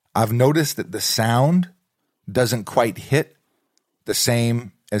 I've noticed that the sound doesn't quite hit the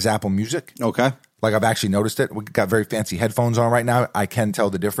same as Apple Music. Okay. Like, I've actually noticed it. We got very fancy headphones on right now. I can tell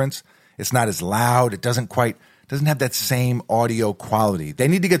the difference. It's not as loud. It doesn't have that same audio quality. They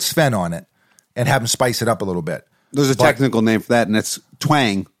need to get Sven on it and have him spice it up a little bit. There's a technical name for that, and it's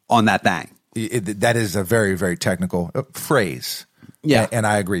twang on that thing. That is a very, very technical phrase. Yeah. And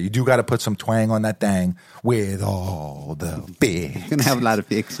I agree. You do got to put some twang on that thing with all the big. You're going to have a lot of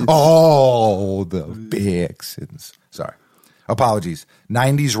fixins. All the fixins. Sorry. Apologies.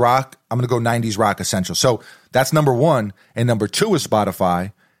 90s rock. I'm going to go 90s rock essential. So that's number one. And number two with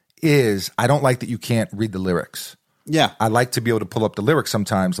Spotify is I don't like that you can't read the lyrics. Yeah. I like to be able to pull up the lyrics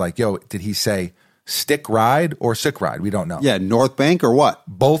sometimes like, yo, did he say stick ride or sick ride? We don't know. Yeah, North Bank or what?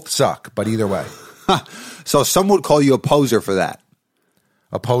 Both suck, but either way. So some would call you a poser for that.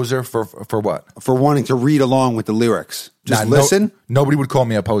 A poser for what? For wanting to read along with the lyrics. Just Nah, listen. Nobody would call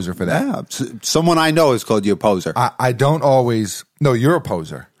me a poser for that. Yeah. Someone I know has called you a poser. I don't always. No, you're a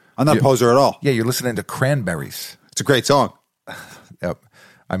poser. I'm not a poser at all. Yeah, you're listening to Cranberries. It's a great song. Yep.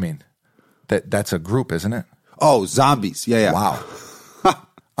 I mean, that's a group, isn't it? Oh, Zombies. Yeah, yeah. Wow.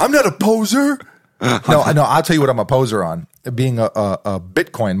 I'm not a poser. No, I'll tell you what I'm a poser on. Being a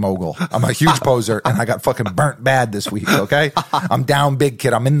Bitcoin mogul. I'm a huge poser, and I got fucking burnt bad this week, okay? I'm down big,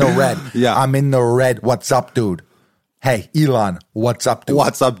 kid. I'm in the red. Yeah. I'm in the red. What's up, dude? Hey, Elon, what's up, dude?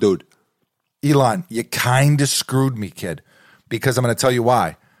 What's up, dude? Elon, you kind of screwed me, kid, because I'm going to tell you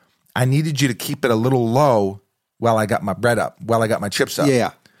why. I needed you to keep it a little low while I got my bread up, while I got my chips up.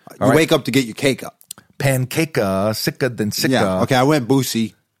 Yeah. You right? wake up to get your cake up. Pancake, sicker than sicker. Yeah. Okay, I went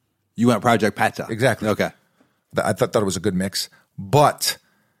Boosie. You went Project Pata. Exactly. Okay. I thought it was a good mix, but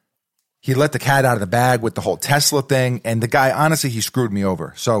he let the cat out of the bag with the whole Tesla thing, and the guy, honestly, he screwed me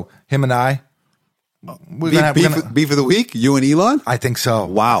over. So him and I, beef of the week? You and Elon? I think so.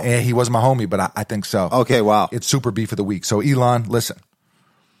 Wow. And he wasn't my homie, but I think so. Okay, wow. It's super beef of the week. So Elon, listen,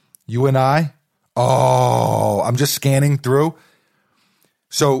 you and I, I'm just scanning through.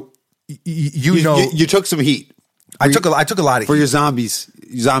 So you took some heat. I took a lot of for heat. your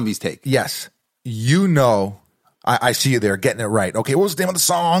zombies take. Yes. I see you there getting it right. Okay, what was the name of the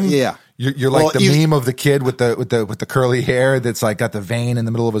song? Yeah. You're like the meme of the kid with the curly hair that's like got the vein in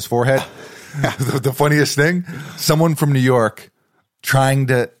the middle of his forehead. The funniest thing, someone from New York trying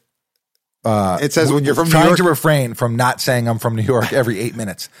to it says when you're from New trying York, to refrain from not saying I'm from New York every 8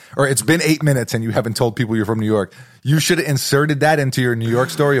 minutes. Or it's been 8 minutes and you haven't told people you're from New York. You should have inserted that into your New York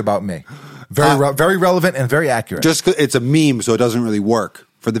story about me. Very relevant and very accurate. just 'cause it's a meme, so it doesn't really work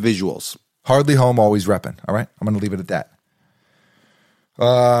for the visuals. Hardly home, always repping. All right, I'm going to leave it at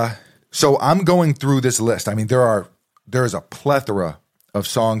that. So I'm going through this list. I mean, there is a plethora of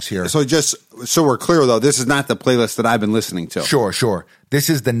songs here. So just so we're clear, though, this is not the playlist that I've been listening to. Sure. This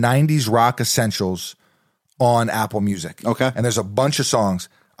is the 90s rock essentials on Apple Music. Okay. And there's a bunch of songs.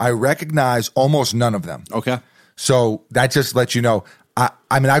 I recognize almost none of them. Okay. So that just lets you know.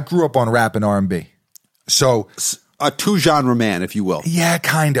 I mean, I grew up on rap and R&B. So A two-genre man, if you will. yeah,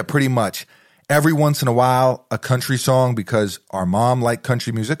 kind of, pretty much. Every once in a while, a country song because our mom liked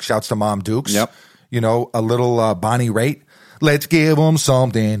country music. Shouts to Mom Dukes. Yep. You know, a little Bonnie Raitt. Let's give them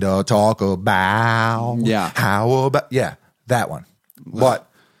something to talk about. Yeah. How about, yeah, that one.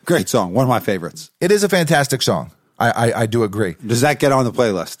 But Great song. One of my favorites. it is a fantastic song. I do agree. Does that get on the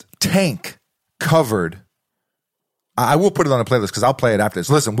playlist? Tank covered. I will put it on a playlist because I'll play it after this.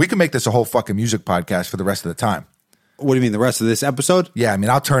 Listen, we can make this a whole fucking music podcast for the rest of the time. What do you mean, the rest of this episode? Yeah, I mean,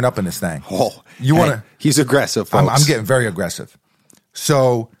 I'll turn up in this thing. Oh, You want to? He's aggressive, folks. I'm getting very aggressive.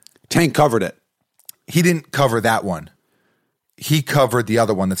 So Tank covered it. he didn't cover that one. He covered the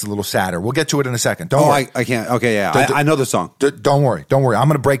other one that's a little sadder. We'll get to it in a second. Don't worry. I can't. Okay, yeah. I know the song. Don't worry. I'm going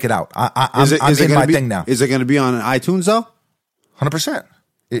to break it out. I'm in my thing now. Is it going to be on iTunes, though? 100%.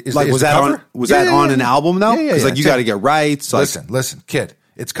 Was that on an album, though? Yeah. Because you got to get rights. Listen, kid.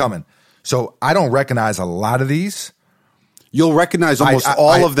 It's coming. So I don't recognize a lot of these. You'll recognize almost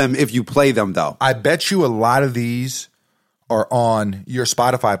all of them if you play them, though. I bet you a lot of these are on your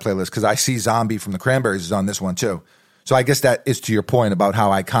Spotify playlist because I see Zombie from the Cranberries is on this one too. So I guess that is to your point about how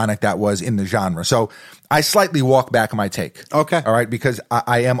iconic that was in the genre. So I slightly walk back my take. Okay. All right, because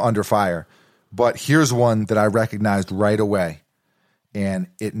I am under fire. But here's one that I recognized right away. and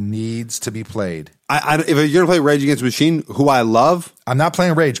it needs to be played. If you're going to play Rage Against the Machine, who I love. I'm not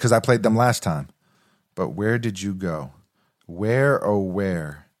playing Rage because I played them last time. But where did you go? Where, oh,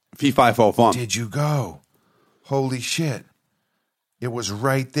 where? Fee Fi Fo Fum. Did you go? Holy shit. It was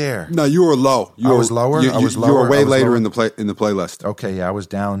right there. No, you were low. I was lower? I was You were lower? way I was later lower? in the playlist. Okay, yeah, I was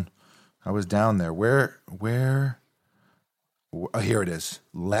down there. Where? Oh, here it is.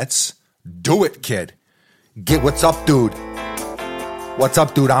 Let's do it, kid. Get what's up, dude. What's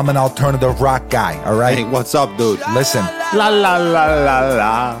up, dude? I'm an alternative rock guy, all right? Hey, what's up, dude? Listen. La la la la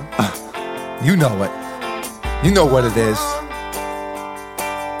la. You know it. You know what it is.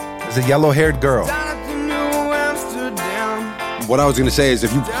 It's a yellow-haired girl. What I was going to say is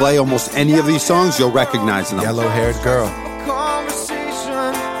if you play almost any of these songs, you'll recognize them. Yellow-haired girl.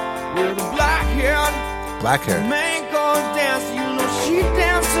 Black hair.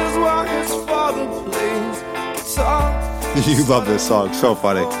 You love this song. So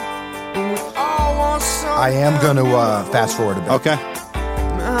funny. I am going to fast forward a bit. Okay.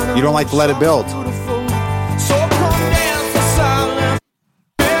 You don't like to let it build.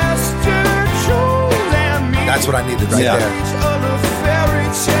 That's what I needed right there.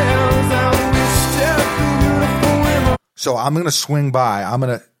 So I'm going to swing by. I'm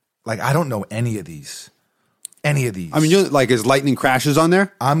going to, I don't know any of these. I mean, is Lightning Crashes on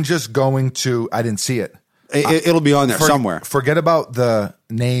there? I'm just going to, I didn't see it. It'll be on there somewhere. Forget about the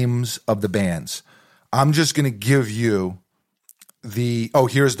names of the bands. I'm just going to give you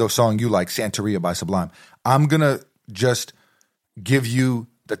here's the song you like, Santeria by Sublime. I'm going to just give you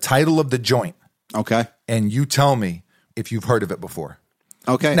the title of the joint. Okay. And you tell me if you've heard of it before.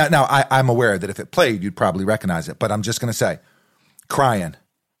 Okay. Now I'm aware that if it played, you'd probably recognize it, but I'm just going to say, Crying.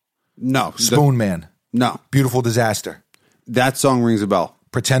 No. Spoon Man. No. Beautiful Disaster. That song rings a bell.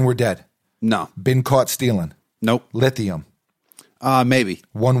 Pretend We're Dead. No. Been Caught Stealing. Nope. Lithium. Maybe.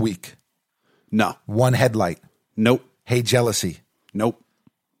 1 Week. No. One Headlight. Nope. Hey Jealousy. Nope.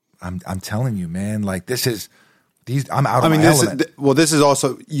 I'm telling you, man, I'm out of my this element. this is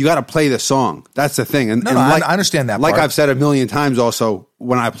also, you got to play the song. That's the thing. And I understand that Like part. I've said a million times also,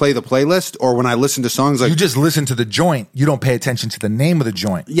 when I play the playlist or when I listen to songs You just listen to the joint. You don't pay attention to the name of the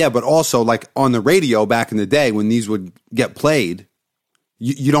joint. Yeah, but also on the radio back in the day when these would get played,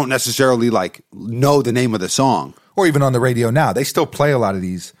 you don't necessarily know the name of the song. Or even on the radio now. They still play a lot of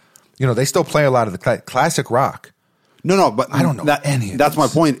these. They still play a lot of the classic rock. No, but I don't know any of That's these. my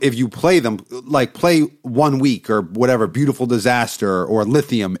point. If you play them, play 1 Week or whatever, Beautiful Disaster or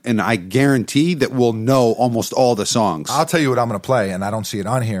Lithium, and I guarantee that we'll know almost all the songs. I'll tell you what I'm going to play, and I don't see it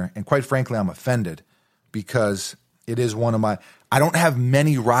on here. And quite frankly, I'm offended because it is one of I don't have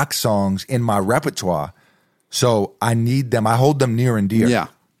many rock songs in my repertoire, so I need them. I hold them near and dear. Yeah.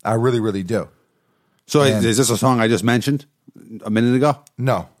 I really, really do. So is this a song I just mentioned a minute ago?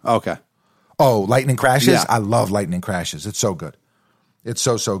 No. Okay. Oh, Lightning Crashes? Yeah. I love Lightning Crashes. It's so good. It's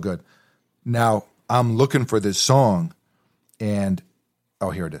so, so good. Now, I'm looking for this song, and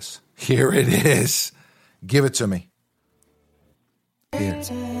here it is. Here it is. Give it to me. Here.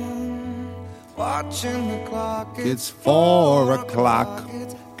 Watching the clock, It's 4 o'clock.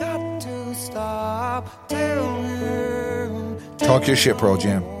 it's got to stop. Tell her Talk your shit, Pearl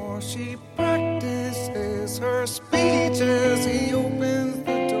Jam. she practices her speeches. He opens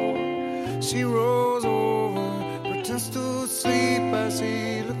the door. She rolls over, pretends to sleep as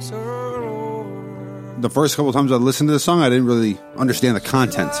he looks her over. The first couple times I listened to the song, I didn't really understand the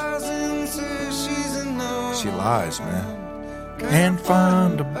content. She lies, man. Can't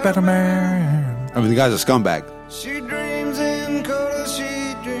find a better man. I mean, the guy's a scumbag. She dreams in color,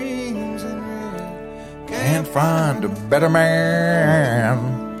 she dreams in red. Can't find a better man.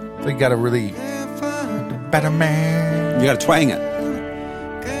 So you got to really better man. You got to twang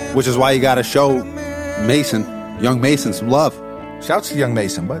it, which is why you got to show young Mason, some love. Shouts to Young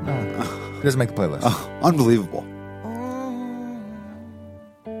Mason, but no, he doesn't make the playlist. Unbelievable.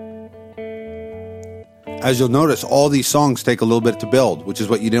 As you'll notice, all these songs take a little bit to build, which is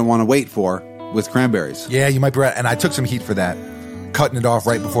what you didn't want to wait for with Cranberries. Yeah, you might be right. And I took some heat for that, cutting it off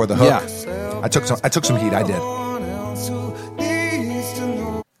right before the hook. Yeah. I took some heat. I did.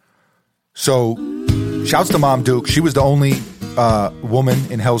 So, shouts to Mom Duke. She was the only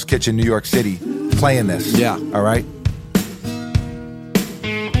woman in Hell's Kitchen, New York City, playing this. Yeah. All right.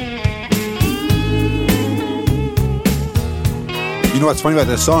 You know what's funny about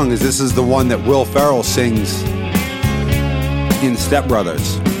this song is this is the one that Will Ferrell sings in Step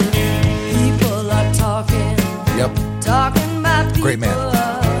Brothers. People are talking, Yep. talking about people. Great man.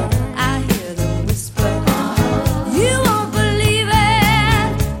 I hear them whisper. You won't believe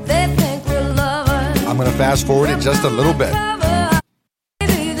it. They think we're lovers. I'm going to fast forward it just a little bit.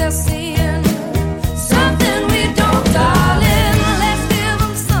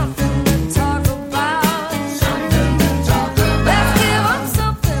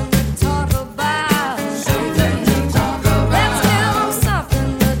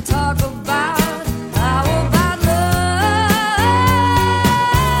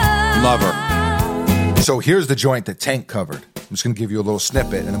 So here's the joint that Tank covered. I'm just going to give you a little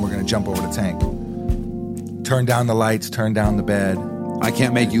snippet, and then we're going to jump over to Tank. Turn down the lights, turn down the bed. I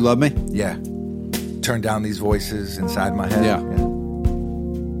Can't Make You Love Me? Yeah. Turn down these voices inside my head. Yeah.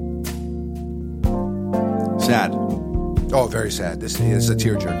 Sad. Oh, very sad. This is a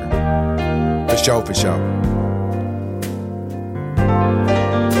tearjerker. For show, for show.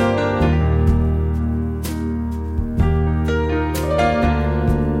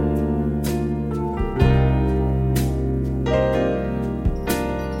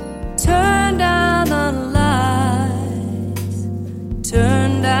 Turn down the lights.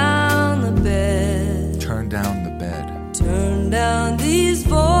 Turn down the bed. Turn down the bed. Turn down these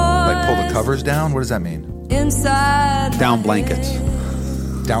voices. Like pull the covers down? What does that mean? Inside Down my blankets.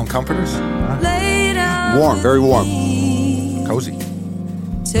 head. Down comforters? Huh? Lay down Warm, very warm. Cozy.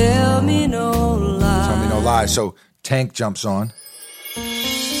 Tell me no lie. Tell me no lies. So Tank jumps on.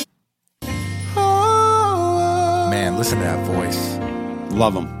 Man, listen to that voice.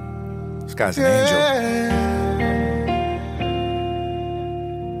 Love him. This guy's an angel.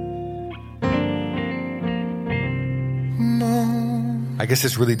 I guess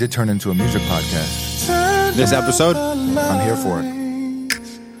this really did turn into a music podcast. This episode? I'm here for it.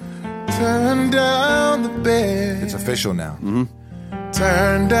 Turn down the bed. It's official now.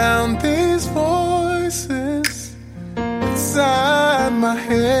 Turn down these voices inside my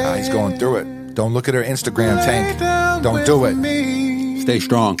head. He's going through it. Don't look at her Instagram, Tank. Don't do it. Stay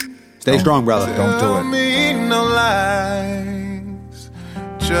strong. Stay strong, brother. Don't do it. Me no lies.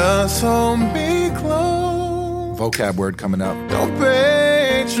 Just hold me close. Vocab word coming up. Don't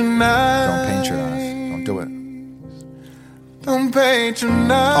patronize. Don't patronize. Don't do it. Don't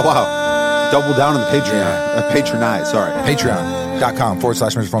patronize. Oh, wow. Double down on the Patreon. Patronize, sorry.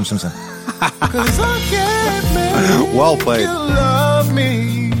 Patreon.com/Mr. From Simpson. 'Cause I can't make Well played. you love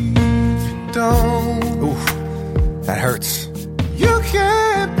me. Don't. Oof. That hurts. You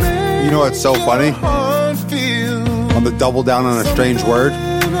can't make You know what's so funny? your heart feel On the double down on a strange word,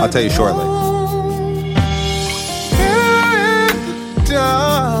 I'll tell you shortly.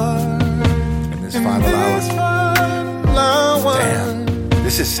 dark. In this final hour. Damn.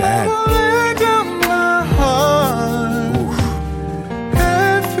 This is sad. Lay down my heart Oof.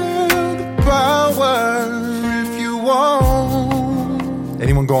 and feel the power if you want.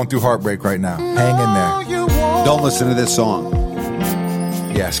 Anyone going through heartbreak right now? Hang in there. You want. Don't listen to this song.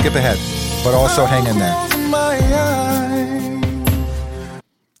 Yeah, skip ahead. But also hang in there. Close my eyes.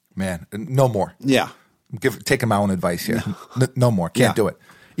 Man, no more. Yeah. Taking my own advice here. No more. Can't Yeah. do it.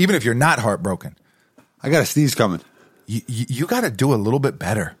 Even if you're not heartbroken, I got a sneeze coming. you got to do a little bit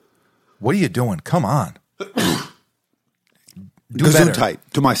better. What are you doing? Come on. Do better. Gesundheit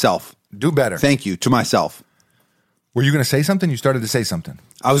to myself. Do better. Thank you to myself. Were you going to say something? You started to say something.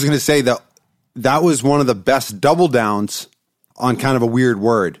 I was going to say that was one of the best double downs on kind of a weird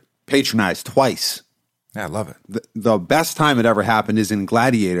word. Patronized twice. Yeah, I love it. The best time it ever happened is in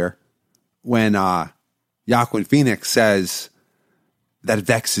Gladiator when Joaquin Phoenix says, "That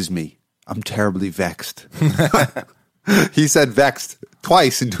vexes me. I'm terribly vexed." He said vexed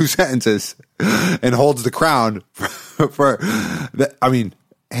twice in 2 sentences and holds the crown for I mean,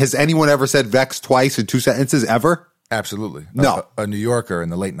 has anyone ever said vexed twice in 2 sentences ever? Absolutely. No. A New Yorker in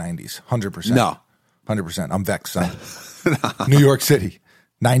the late 90s. 100%. No. 100%. I'm vexed, son. New York City.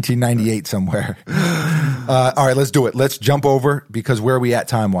 1998 somewhere. All right, let's do it. Let's jump over because where are we at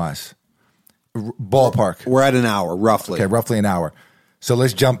time-wise? Ballpark. We're at an hour, roughly. Okay, roughly an hour. So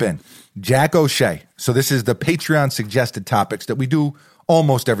let's jump in. Jack O'Shea. So this is the Patreon suggested topics that we do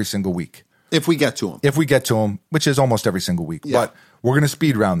almost every single week. If we get to them. If we get to them, which is almost every single week. Yeah. But we're going to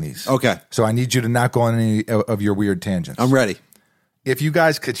speed round these. Okay. So I need you to not go on any of your weird tangents. I'm ready. If you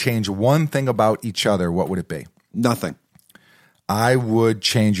guys could change one thing about each other, what would it be? Nothing. I would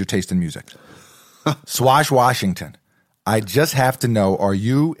change your taste in music. Swash Washington. I just have to know, are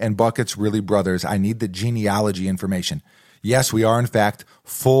you and Buckets really brothers? I need the genealogy information. Yes, we are, in fact,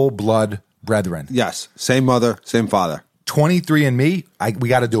 full-blood brethren. Yes. Same mother, same father. 23andMe, we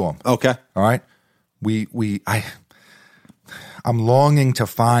got to do them. Okay. All right? I'm longing to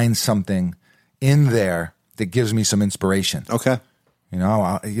find something in there that gives me some inspiration. Okay.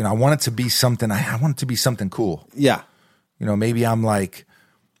 I want it to be something. I want it to be something cool. Yeah. Maybe I'm like,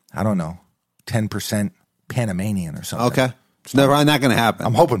 I don't know, 10% Panamanian or something. Okay. It's never not going to happen.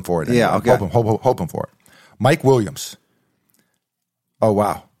 I'm hoping for it. Anyway. Yeah, okay. I'm hoping for it. Mike Williams. Oh,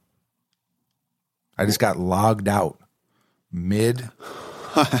 wow. I just got logged out mid.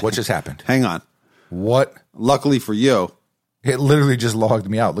 What just happened? Hang on. What? Luckily for you, It literally just logged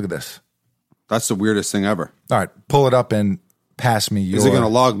me out. Look at this. that's the weirdest thing ever. All right. Pull it up and pass me your. Is it going to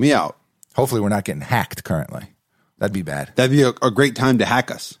log me out? Hopefully we're not getting hacked currently. That'd be bad. That'd be a great time to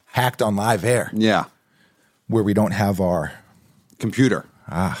hack us. Hacked on live air. Yeah. Where we don't have our Computer.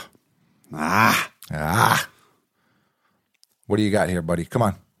 What do you got here, buddy? Come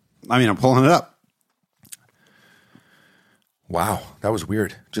on. I mean, I'm pulling it up. Wow, that was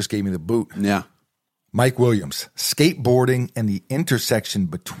weird. Just gave me the boot. Yeah. Mike Williams, skateboarding and the intersection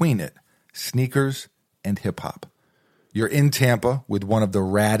between it, sneakers and hip hop. You're in Tampa with one of the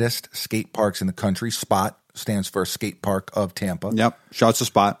raddest skate parks in the country. SPOT stands for Skate Park of Tampa. Yep. Shouts to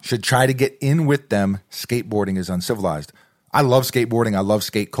Spot. Should try to get in with them. Skateboarding is uncivilized. I love skateboarding. I love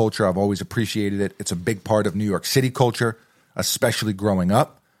skate culture. I've always appreciated it. It's a big part of New York City culture, especially growing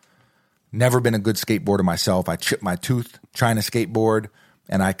up. Never been a good skateboarder myself. I chipped my tooth trying to skateboard,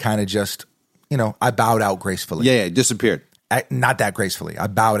 and I kind of just, I bowed out gracefully. Yeah, it disappeared. Not that gracefully. I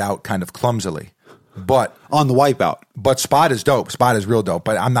bowed out kind of clumsily. But on the wipeout. But Spot is dope. Spot is real dope.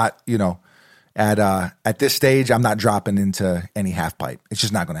 But I'm not, at this stage, I'm not dropping into any half pipe. It's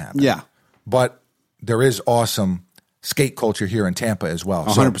just not going to happen. Yeah. But there is awesome skate culture here in Tampa as well.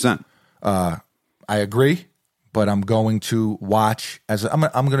 100%. I agree, but I'm going to watch I'm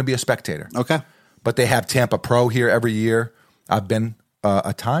going to be a spectator. Okay. But they have Tampa Pro here every year. I've been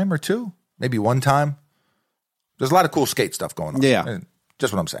a time or two, maybe one time. There's a lot of cool skate stuff going on. Yeah.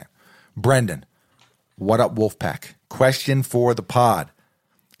 Just what I'm saying. Brendan, what up, Wolfpack? Question for the pod.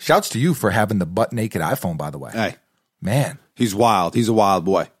 Shouts to you for having the butt naked iPhone, by the way. Hey. Man. He's wild. He's a wild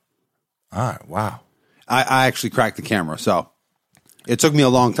boy. All right. Wow. I actually cracked the camera, so it took me a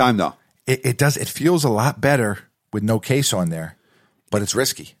long time, though. It does. It feels a lot better with no case on there, but it's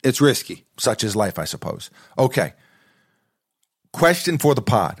risky. It's risky. Such is life, I suppose. Okay. Question for the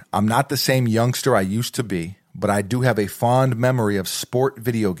pod. I'm not the same youngster I used to be, but I do have a fond memory of sport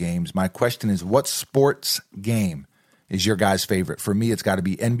video games. My question is, what sports game is your guys' favorite? For me, it's got to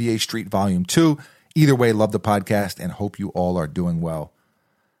be NBA Street Volume 2. Either way, love the podcast and hope you all are doing well.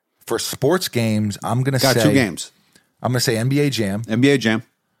 For sports games, I'm going to say... Got 2 games. I'm going to say NBA Jam. NBA Jam.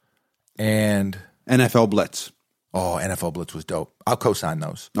 And... NFL Blitz. Oh, NFL Blitz was dope. I'll co-sign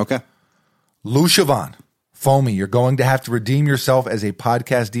those. Okay. Lou Chavon, Foamy, you're going to have to redeem yourself as a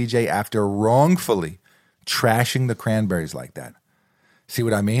podcast DJ after wrongfully trashing the Cranberries like that. See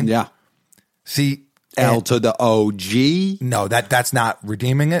what I mean? Yeah. See... L to the OG. No, that's not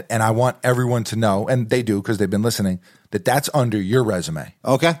redeeming it. And I want everyone to know, and they do because they've been listening, that that's under your resume.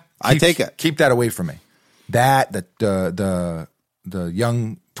 Okay. I take it. Keep that away from me. That, the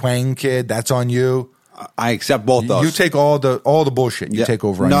young twang kid, that's on you. I accept both those. You take all the bullshit. You take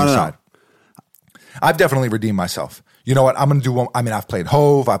over on your side. I've definitely redeemed myself. You know what? I'm going to do one. I mean, I've played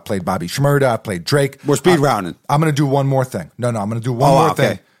Hove. I've played Bobby Shmurda. I've played Drake. We're speed rounding. I'm going to do one more thing. No, I'm going to do one more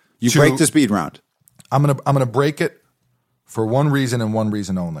thing. You break the speed round. I'm gonna break it for one reason and one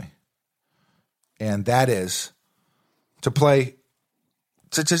reason only, and that is to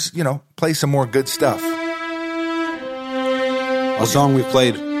just play some more good stuff. A song we've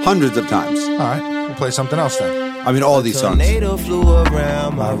played hundreds of times. All right, we'll play something else then. I mean, all these songs. Tornado flew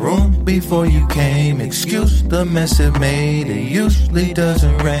around my room before you came. Excuse the mess it made. It usually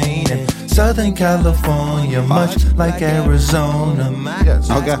doesn't rain in Southern California, much like Arizona. Yes.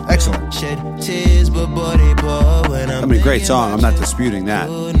 Okay, excellent. I mean, great song. I'm not disputing that.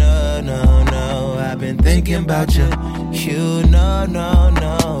 No, I've been thinking about you.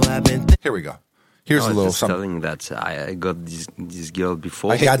 Here we go. Here's a little just something. telling that I got this girl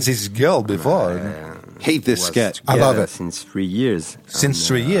before. I got this girl before. Hate this sketch. I love it. Since 3 years. Since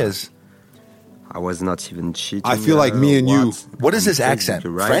 3 years. I was not even cheating. I feel like me and you. What is this accent?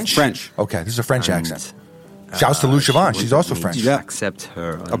 Right? French? French. Okay, this is a French accent. Shouts to Lou Chavon. She's also French. Yeah. Accept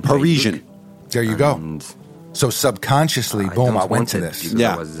her. A Parisian. There you go. So subconsciously, boom, I went to this.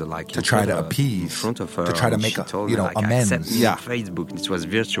 Yeah. To try to appease, in front of her, to try to make amends. Accept me Yeah. on Facebook. It was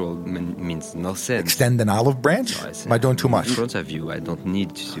virtual. Means no sense. Extend an olive branch? So I said, Am I doing too much? In front of you, I don't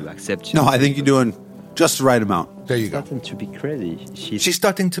need to accept you. No, I think you're doing just the right amount. There you go. Starting to be crazy. She's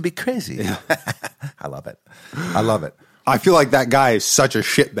starting to be crazy. I love it. I love it. I feel like that guy is such a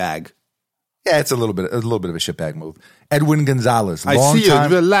shitbag. Yeah, it's a little bit of a shitbag move. Edwin Gonzalez. I see you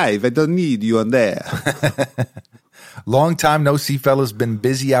in real life. I don't need you on there. Long time no see, fellas. Been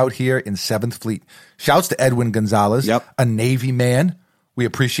busy out here in 7th Fleet. Shouts to Edwin Gonzalez, a Navy man. We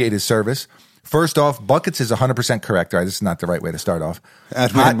appreciate his service. First off, buckets is 100% correct. All right, this is not the right way to start off.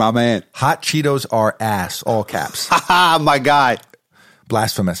 Edwin, my man. Hot Cheetos are ass, all caps. Ha my guy.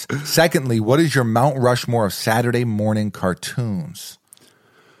 Blasphemous. Secondly, what is your Mount Rushmore of Saturday morning cartoons?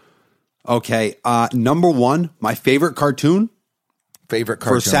 Okay, number 1, my favorite cartoon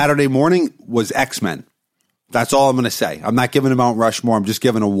for Saturday morning was X-Men. That's all I'm going to say. I'm not giving a Mount Rushmore. I'm just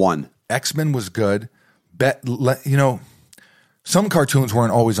giving a 1. X-Men was good. Some cartoons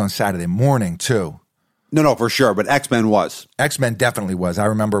weren't always on Saturday morning, too. No, for sure. But X-Men was. X-Men definitely was. I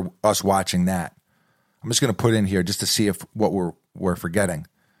remember us watching that. I'm just going to put in here just to see if what we're forgetting.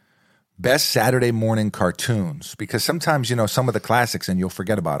 Best Saturday morning cartoons. Because sometimes, some of the classics and you'll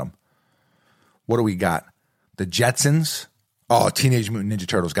forget about them. What do we got? The Jetsons. Oh, Teenage Mutant Ninja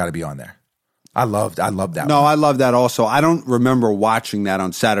Turtles got to be on there. I love that one. I love that also. I don't remember watching that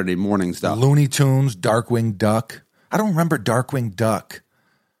on Saturday mornings, though. Looney Tunes, Darkwing Duck. I don't remember Darkwing Duck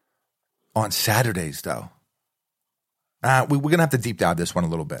on Saturdays, though. We're going to have to deep dive this one a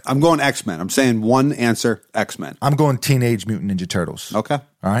little bit. I'm going X-Men. I'm saying one answer, X-Men. I'm going Teenage Mutant Ninja Turtles. Okay.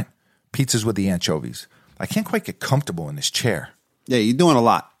 All right. Pizzas with the anchovies. I can't quite get comfortable in this chair. Yeah, you're doing a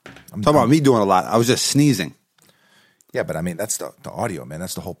lot. Talk about me doing a lot. I was just sneezing. Yeah, but I mean, that's the audio, man.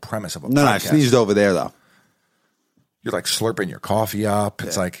 That's the whole premise of a podcast. No, I sneezed over there, though. You're like slurping your coffee up.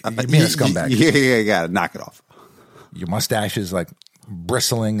 It's like, you mean a scumbag. Yeah, you got to knock it off. Your mustache is like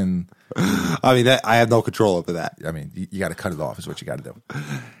bristling and... I mean, I have no control over that. I mean, you got to cut it off is what you got to do.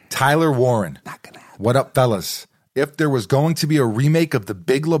 Tyler Warren. Not going to happen. What up, fellas? If there was going to be a remake of The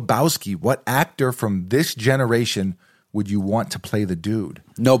Big Lebowski, what actor from this generation would you want to play the dude?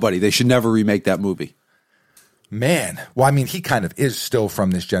 Nobody. They should never remake that movie. Man. Well, I mean, he kind of is still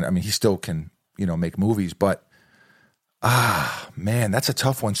from this generation. I mean, he still can, make movies, but man, that's a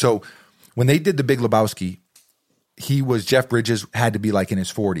tough one. So when they did The Big Lebowski, Jeff Bridges had to be like in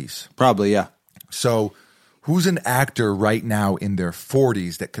his 40s. Probably, yeah. So who's an actor right now in their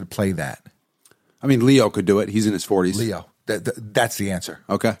 40s that could play that? I mean, Leo could do it. He's in his 40s. Leo. That's the answer.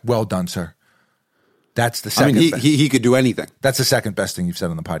 Okay. Well done, sir. That's the second. I mean, he could do anything. That's the second best thing you've said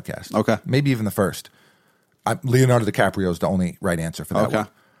on the podcast. Okay. Maybe even the first. Leonardo DiCaprio is the only right answer for that Okay. one.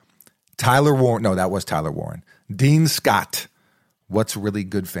 Tyler Warren. No, that was Tyler Warren. Dean Scott. What's really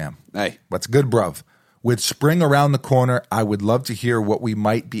good, fam? Hey. What's good, bruv? With spring around the corner, I would love to hear what we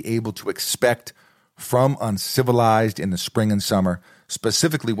might be able to expect from Uncivilized in the spring and summer,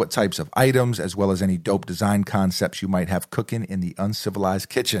 specifically what types of items, as well as any dope design concepts you might have cooking in the Uncivilized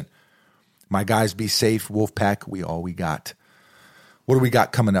kitchen. My guys, be safe. Wolfpack, we all we got. What do we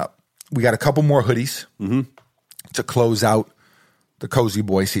got coming up? We got a couple more hoodies to close out the Cozy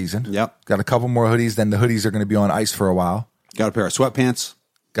Boy season. Yep. Got a couple more hoodies. Then the hoodies are going to be on ice for a while. Got a pair of sweatpants.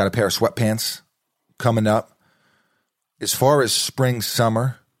 Got a pair of sweatpants coming up. As far as spring,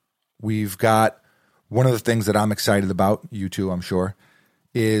 summer, we've got one of the things that I'm excited about, you too, I'm sure,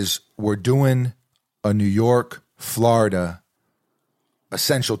 is we're doing a New York, Florida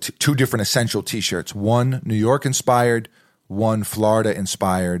two different essential t-shirts. One New York inspired, one Florida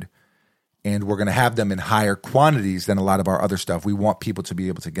inspired, and we're going to have them in higher quantities than a lot of our other stuff. We want people to be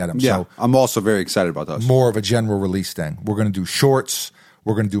able to get them. Yeah, So I'm also very excited about those. more of a general release thing. We're going to do shorts.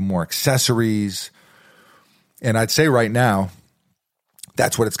 We're going to do more accessories. And I'd say right now,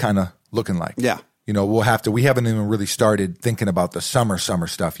 that's what it's kind of looking like. Yeah. We haven't even really started thinking about the summer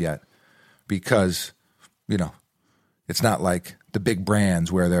stuff yet because, it's not like the big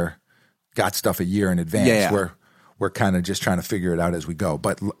brands where they're got stuff a year in advance. Yeah. We're kind of just trying to figure it out as we go.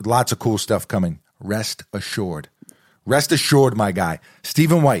 But lots of cool stuff coming. Rest assured. Rest assured, my guy.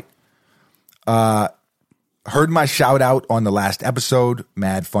 Stephen White. Heard my shout out on the last episode.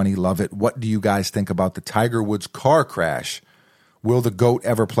 Mad funny, love it. What do you guys think about the Tiger Woods car crash? Will the GOAT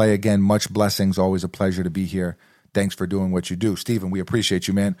ever play again? Much blessings. Always a pleasure to be here. Thanks for doing what you do. Stephen, we appreciate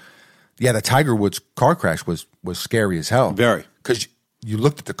you, man. Yeah, the Tiger Woods car crash was scary as hell. Very. Because you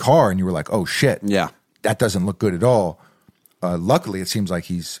looked at the car and you were like, oh, shit. Yeah. That doesn't look good at all. Luckily, it seems like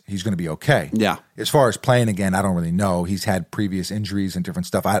he's going to be okay. Yeah. As far as playing again, I don't really know. He's had previous injuries and different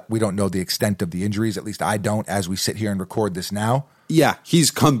stuff. We don't know the extent of the injuries. At least I don't as we sit here and record this now. Yeah,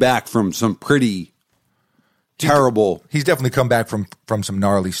 he's come back from some pretty terrible. He's definitely come back from some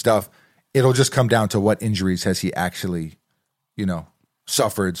gnarly stuff. It'll just come down to what injuries has he actually,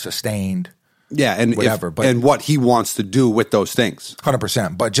 suffered, sustained. Yeah, and whatever. And what he wants to do with those things.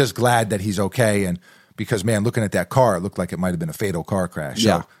 100%. But just glad that he's okay. And because, man, looking at that car, it looked like it might have been a fatal car crash.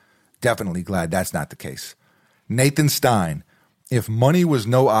 Yeah. So definitely glad that's not the case. Nathan Stein, if money was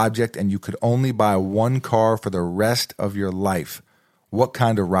no object and you could only buy one car for the rest of your life, what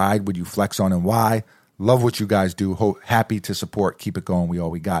kind of ride would you flex on and why? Love what you guys do. Happy to support. Keep it going. We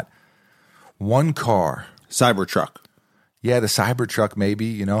all we got. One car. Cybertruck. Yeah, the Cybertruck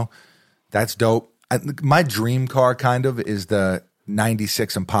maybe, That's dope. My dream car kind of is the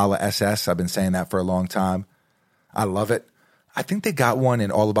 96 Impala SS. I've been saying that for a long time. I love it. I think they got one in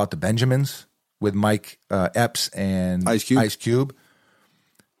All About the Benjamins with Mike Epps and Ice Cube.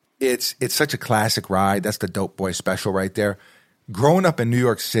 It's such a classic ride. That's the Dope Boy special right there. Growing up in New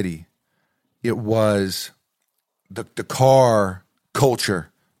York City, it was the car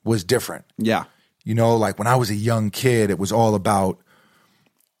culture was different. Yeah. You know, like when I was a young kid, it was all about,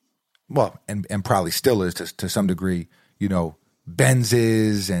 well, and probably still is to some degree, you know,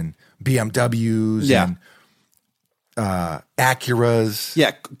 Benzes and BMWs and Acuras.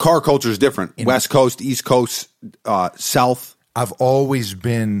 Yeah, car culture is different. West Coast, East Coast, South. I've always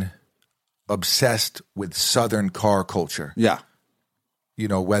been obsessed with Southern car culture. Yeah. You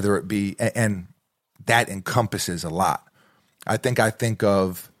know, whether it be, and that encompasses a lot. I think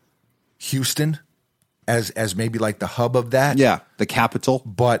of Houston as maybe like the hub of that. Yeah, the capital.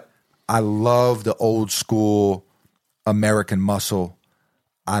 But I love the old school American muscle.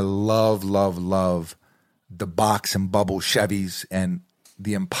 I love the box and bubble Chevys, and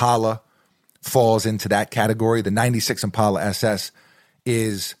the Impala falls into that category. The 96 Impala SS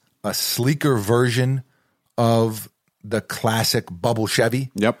is a sleeker version of the classic bubble Chevy.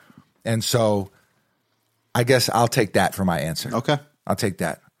 Yep. And so I guess I'll take that for my answer. Okay. I'll take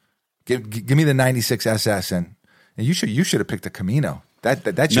that. Give me the 96 SS, and you should have picked the Camino. That's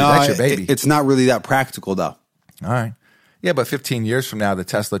your baby. It's not really that practical though. All right. Yeah, but 15 years from now, the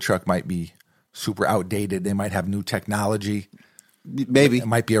Tesla truck might be super outdated. They might have new technology. Maybe. It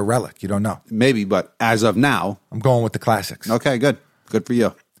might be a relic. You don't know. Maybe, but as of now. I'm going with the classics. Okay, good. Good for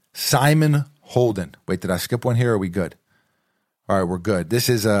you. Simon Holden. Wait, did I skip one here? Or are we good? All right, we're good. This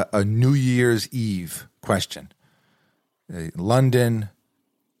is a New Year's Eve question. London,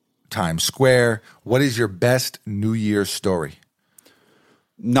 Times Square. What is your best New Year's story?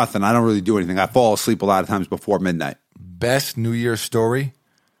 Nothing. I don't really do anything. I fall asleep a lot of times before midnight. Best New Year's story?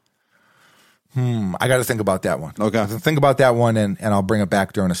 I got to think about that one. Okay. Think about that one, and I'll bring it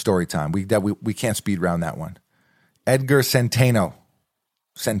back during a story time. We can't speed round that one. Edgar Centeno.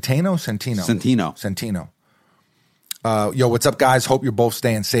 Centeno. Yo, what's up, guys? Hope you're both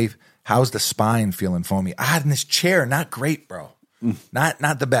staying safe. How's the spine feeling for me? In this chair, not great, bro.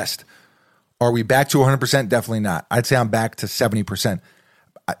 Not the best. Are we back to 100%? Definitely not. I'd say I'm back to 70%.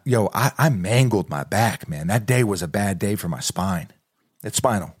 I mangled my back, man. That day was a bad day for my spine. It's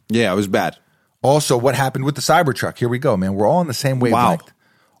spinal. Yeah, it was bad. Also, what happened with the Cybertruck? Here we go, man. We're all on the same wavelength. Wow.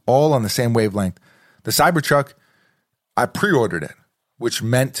 All on the same wavelength. The Cybertruck, I pre-ordered it, which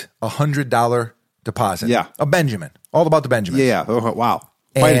meant $100 deposit. Yeah. A Benjamin. All about the Benjamin. Yeah. Oh, wow.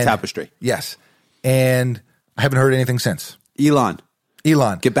 Quite a tapestry. Yes. And I haven't heard anything since. Elon,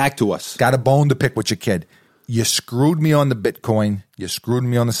 get back to us. Got a bone to pick with your kid. You screwed me on the Bitcoin. You screwed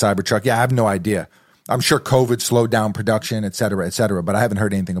me on the Cybertruck. Yeah, I have no idea. I'm sure COVID slowed down production, et cetera, but I haven't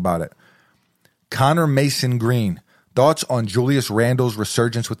heard anything about it. Connor Mason Green, thoughts on Julius Randle's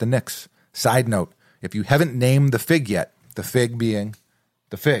resurgence with the Knicks? Side note, if you haven't named the fig yet, the fig being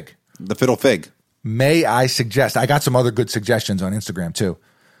the fig. The fiddle fig. May I suggest, I got some other good suggestions on Instagram too.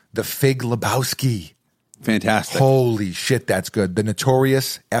 The Fig Lebowski. Fantastic. Holy shit, that's good. The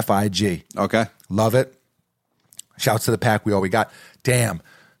Notorious F.I.G. Okay. Love it. Shouts to the pack. We got. Damn,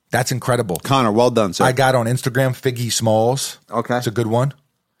 that's incredible. Connor, well done, sir. I got on Instagram Figgy Smalls. Okay. It's a good one.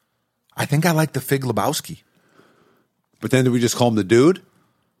 I think I like the Fig Lebowski. But then did we just call him the dude?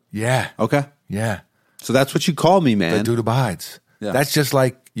 Yeah. Okay. Yeah. So that's what you call me, man. The dude abides. Yeah. That's just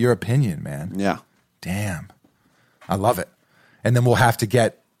like your opinion, man. Yeah. Damn. I love it. And then we'll have to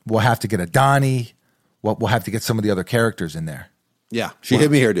get a Donnie. We'll have to get some of the other characters in there. Yeah. She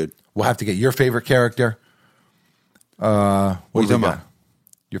hit me here, dude. We'll have to get your favorite character. What are you talking about?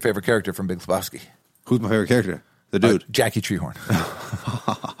 Your favorite character from Big Lebowski. Who's my favorite character? The dude. Jackie Treehorn.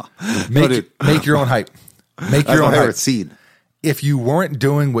 Make your own hype. Make your own hype. Scene. If you weren't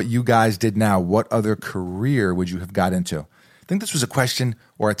doing what you guys did now, what other career would you have got into? I think this was a question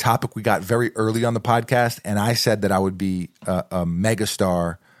or a topic we got very early on the podcast, and I said that I would be a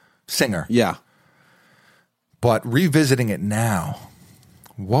megastar singer. Yeah. But revisiting it now,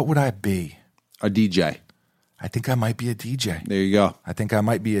 what would I be? A DJ. I think I might be a DJ. There you go. I think I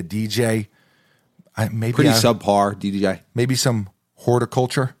might be a DJ. Pretty subpar DJ. Maybe some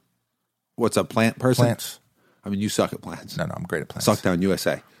horticulture. What's a plant person? Plants. I mean, you suck at plants. No, I'm great at plants. Suck down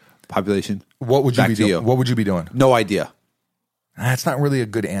USA. Population. What would you be doing? What would you be doing? No idea. That's not really a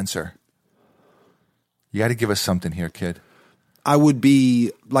good answer. You got to give us something here, kid. I would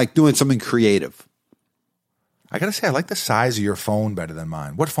be like doing something creative. I got to say, I like the size of your phone better than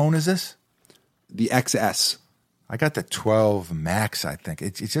mine. What phone is this? The XS. I got the 12 Max, I think.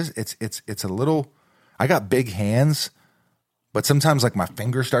 It's a little, I got big hands, but sometimes like my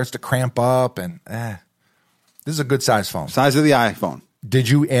finger starts to cramp up and this is a good size phone. Size of the iPhone. Did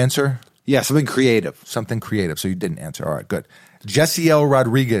you answer? Yeah, something creative. Something creative. So you didn't answer. All right, good. Jesse L.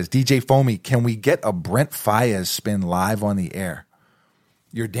 Rodriguez, DJ Foamy, can we get a Brent Fayez spin live on the air?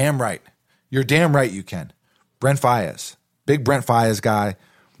 You're damn right. You're damn right you can. Brent Faiyaz. Big Brent Faiyaz guy.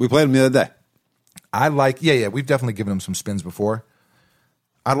 We played him the other day. I like, yeah, we've definitely given him some spins before.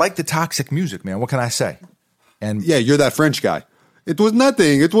 I like the toxic music, man. What can I say? And Yeah, you're that French guy. It was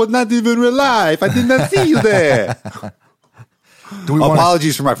nothing. It was not even real life. I did not see you there.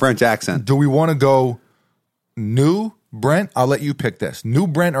 Apologies for my French accent. Do we want to go new Brent? I'll let you pick this. New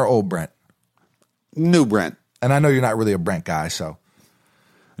Brent or old Brent? New Brent. And I know you're not really a Brent guy, so.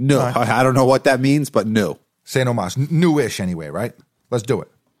 No, I don't know what that means, but new. Say no mas. Newish anyway, right? Let's do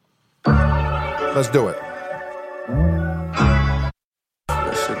it. Let's do it.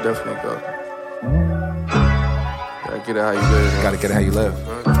 That shit definitely go. Gotta get it how you live. Man. Gotta get it how you live.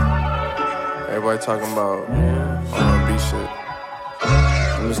 Everybody talking about R&B shit.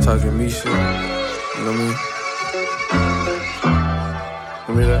 I'm just talking me shit. You know what I mean?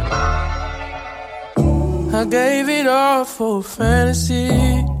 Give me that. I gave it all for fantasy.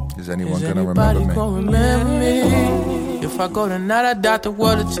 Is anyone gonna remember me? Gonna remember me? If I go tonight, I doubt the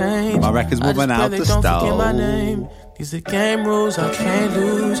world will change. My record's moving out the don't forget stove. my name. These are game rules I can't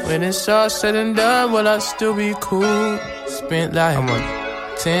lose. When it's all said and done, will I still be cool? Spent like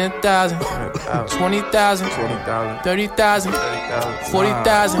 10,000, 20,000, 30,000,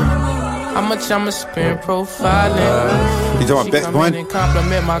 40,000. How much I'ma spend profiling? You talking about Bitcoin? And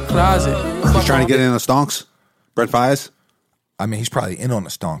compliment my closet. He's trying to get in the stonks? Brent Faiyaz? I mean, he's probably in on the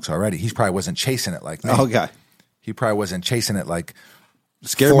stonks already. He probably wasn't chasing it like me. Okay. He probably wasn't chasing it like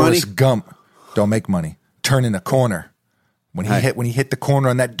Scared Forrest money? Gump. Don't make money. Turn in the corner. When he hit the corner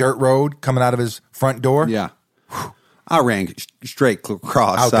on that dirt road coming out of his front door. Yeah. I ran straight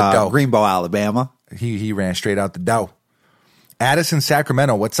across Out the dough. Greenbow, Alabama. He ran straight out the dough. Addison,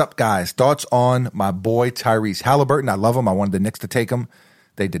 Sacramento. What's up, guys? Thoughts on my boy Tyrese Halliburton? I love him. I wanted the Knicks to take him.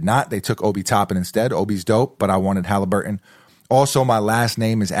 They did not. They took Obi Toppin instead. Obi's dope, but I wanted Halliburton. Also, my last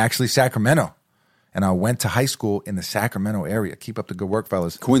name is actually Sacramento, and I went to high school in the Sacramento area. Keep up the good work,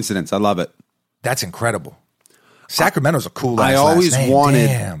 fellas. Coincidence. I love it. That's incredible. Sacramento's a cool I last always name. wanted,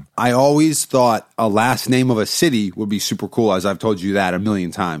 Damn. I always thought a last name of a city would be super cool, as I've told you that a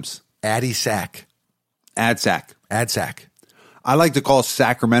million times. Addy Sack. Adsac. Adsac. I like to call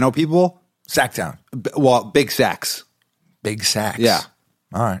Sacramento people, Sacktown. Big Sacks. Big Sacks. Yeah.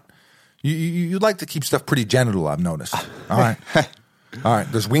 All right. You like to keep stuff pretty genital, I've noticed. All right. All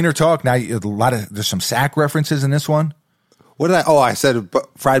right. There's Wiener talk. Now there's some sack references in this one. What did I said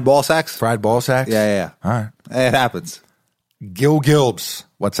fried ball sacks? Fried ball sacks? Yeah. All right. It happens. Gil Gilbs.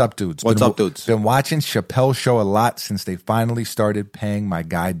 What's up, dudes? What's up, dudes? Been watching Chappelle's show a lot since they finally started paying my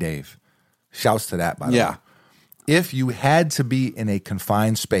guy Dave. Shouts to that, by the way. If you had to be in a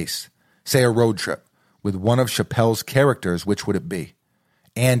confined space, say a road trip, with one of Chappelle's characters, which would it be?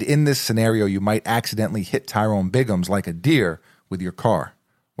 And in this scenario, you might accidentally hit Tyrone Biggums like a deer with your car.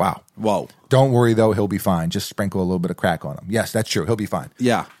 Wow. Whoa. Don't worry, though. He'll be fine. Just sprinkle a little bit of crack on him. Yes, that's true. He'll be fine.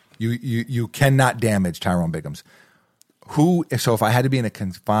 Yeah. You cannot damage Tyrone Biggums. So if I had to be in a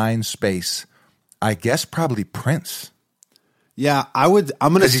confined space, I guess probably Prince. Yeah, I'm going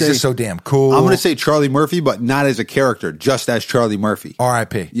to say he's just so damn cool. I'm going to say Charlie Murphy, but not as a character, just as Charlie Murphy.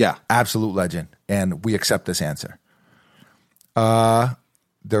 R.I.P. Yeah. Absolute legend. And we accept this answer. I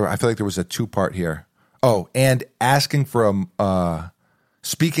feel like there was a two-part here. Oh, and asking for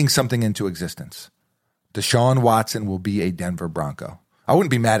speaking something into existence. Deshaun Watson will be a Denver Bronco. I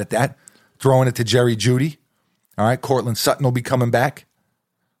wouldn't be mad at that. Throwing it to Jerry Jeudy. All right, Cortland Sutton will be coming back.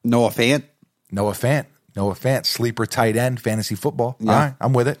 Noah Fant. Sleeper tight end, fantasy football. Yeah. All right,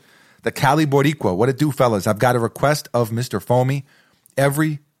 I'm with it. The Cali Boricua. What it do, fellas? I've got a request of Mr. Foamy.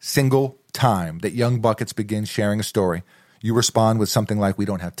 Every single time that Young Buckets begins sharing a story, you respond with something like, we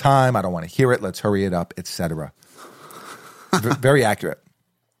don't have time, I don't want to hear it, let's hurry it up, etc. Very accurate.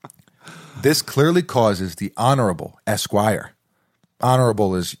 This clearly causes the Honorable Esquire,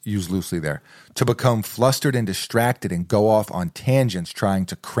 honorable is used loosely there, to become flustered and distracted and go off on tangents trying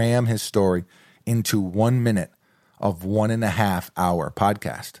to cram his story into 1 minute of 1.5 hour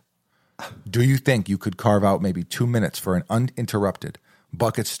podcast. Do you think you could carve out maybe 2 minutes for an uninterrupted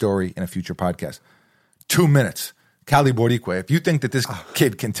Bucket story in a future podcast? 2 minutes. Cali Boricua, if you think that this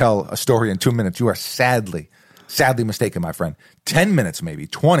kid can tell a story in 2 minutes, you are sadly mistaken, my friend. 10 minutes, maybe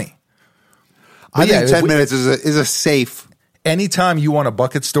 20. I think 10 minutes is a safe. Anytime you want a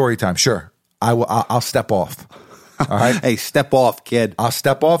Bucket story time, sure, I'll step off. All right. Hey, step off, kid. I'll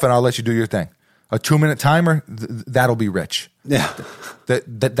step off and I'll let you do your thing. A 2 minute timer, that'll be rich. Yeah.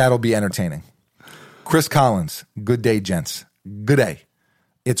 That'll be entertaining. Chris Collins, good day, gents. Good day.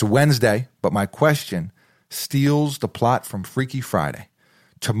 It's Wednesday, but my question steals the plot from Freaky Friday.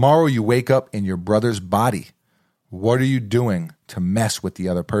 Tomorrow you wake up in your brother's body. What are you doing to mess with the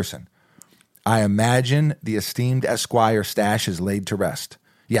other person? I imagine the esteemed Esquire stash is laid to rest.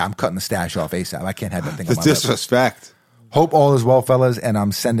 Yeah, I'm cutting the stash off ASAP. I can't have that thing on The my lip. disrespect. Hope all is well, fellas, and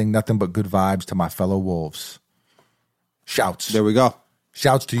I'm sending nothing but good vibes to my fellow Wolves. Shouts. There we go.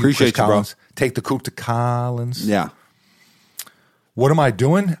 Shouts to you, Appreciate Chris you, bro. Collins. Take the coupe to Collins. Yeah. What am I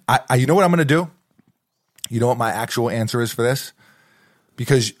doing? You know what I'm going to do? You know what my actual answer is for this?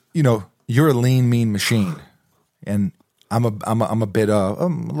 Because, you're a lean, mean machine, and I'm a bit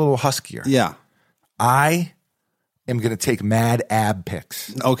I'm a little huskier. Yeah. I am going to take mad ab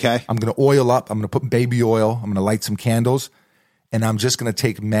pics. Okay. I'm going to oil up. I'm going to put baby oil. I'm going to light some candles, and I'm just going to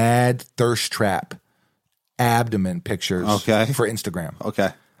take mad thirst trap abdomen pictures for Instagram. Okay.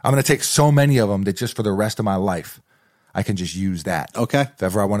 I'm going to take so many of them that just for the rest of my life, I can just use that. Okay. If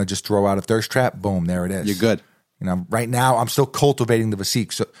ever I want to just throw out a thirst trap, boom, there it is. You're good. Right now, I'm still cultivating the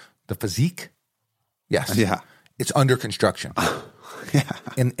physique. So the physique, yes. Yeah. It's under construction. Yeah.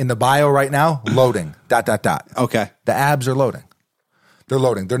 In the bio right now, loading, ... Okay. The abs are loading. They're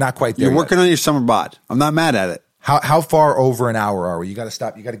loading. They're not quite there You're working on your summer bod. I'm not mad at it. How far over an hour are we? You got to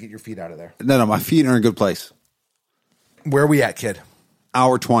stop. You got to get your feet out of there. No, my feet are in a good place. Where are we at, kid?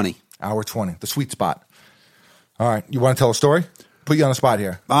 Hour 20. Hour 20. The sweet spot. All right. You want to tell a story? Put you on the spot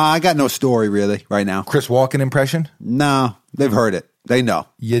here. I got no story really right now. Chris Walken impression? No, they've heard it. They know.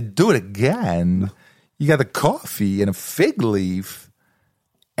 You do it again. You got the coffee and a fig leaf.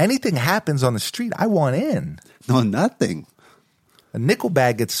 Anything happens on the street, I want in. No, nothing. A nickel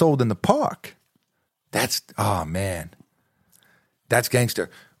bag gets sold in the park. Oh man. That's gangster.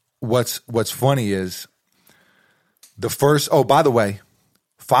 What's funny is by the way,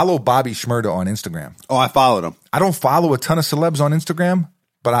 follow Bobby Shmurda on Instagram. Oh, I followed him. I don't follow a ton of celebs on Instagram,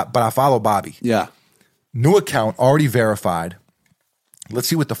 but I follow Bobby. Yeah. New account, already verified. Let's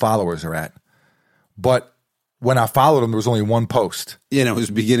see what the followers are at. But when I followed him, there was only one post. Yeah, it was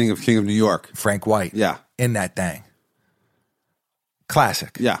the beginning of King of New York. Frank White. Yeah. In that thing.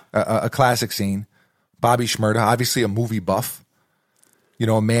 Classic. Yeah. A classic scene. Bobby Shmurda, obviously a movie buff.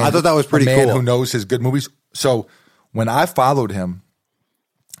 A man. I thought that was pretty cool. A man cool. who knows his good movies. So when I followed him,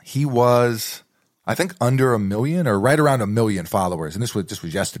 he was, I think, under 1 million or right around 1 million followers. And this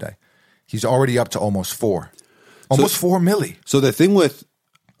was yesterday. He's already up to almost 4. Almost 4 milli. So the thing with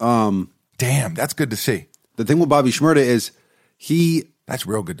damn, that's good to see. The thing with Bobby Shmurda is that's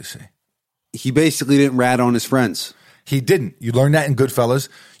real good to see. He basically didn't rat on his friends. He didn't. You learned that in Goodfellas.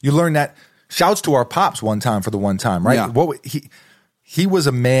 You learned that. Shouts to our pops one time for the one time, right? Yeah. He was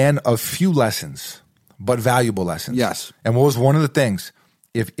a man of few lessons, but valuable lessons. Yes. And what was one of the things?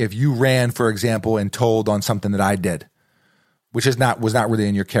 If you ran, for example, and told on something that I did, which was not really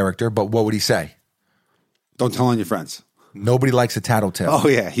in your character, but what would he say? Don't tell on your friends. Nobody likes a tattletale. Oh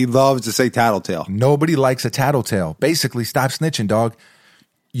yeah, he loves to say tattletale. Nobody likes a tattletale. Basically, stop snitching, dog.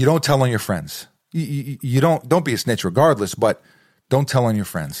 You don't tell on your friends. You don't be a snitch regardless, but don't tell on your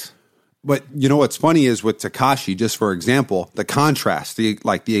friends. But you know what's funny is with Tekashi, just for example, the contrast, the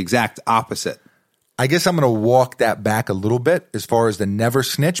exact opposite. I guess I'm going to walk that back a little bit as far as the never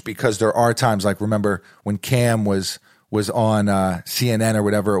snitch, because there are times, like remember when Cam was on CNN or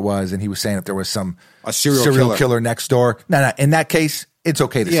whatever it was, and he was saying that there was a serial killer next door. No, in that case, it's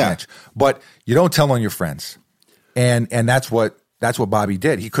okay to snitch, but you don't tell on your friends. And that's what Bobby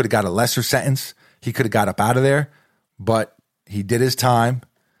did. He could have got a lesser sentence. He could have got up out of there, but he did his time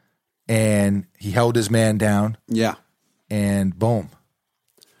and he held his man down. Yeah. And boom.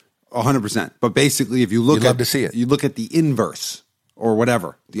 100%. But basically, if you look love to see it. You look at the inverse or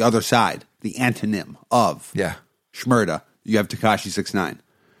whatever, the other side, the antonym of Shmurda, you have Tekashi 6ix9ine,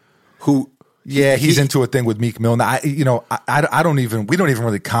 who he's into a thing with Meek Mill. Now, we don't even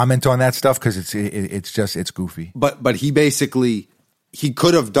really comment on that stuff because it's goofy. But he basically he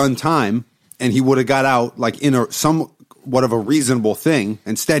could have done time and he would have got out like in somewhat of a reasonable thing.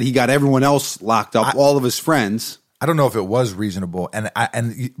 Instead, he got everyone else locked up, all of his friends. I don't know if it was reasonable,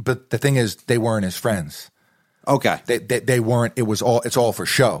 but the thing is, they weren't his friends. Okay, they weren't. It's all for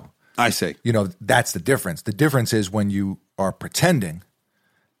show. I see. That's the difference. The difference is when you are pretending,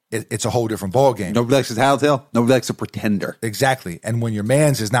 it's a whole different ballgame. Nobody likes a tattletale. Nobody likes a pretender. Exactly. And when your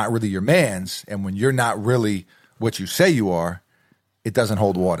man's is not really your man's, and when you're not really what you say you are, it doesn't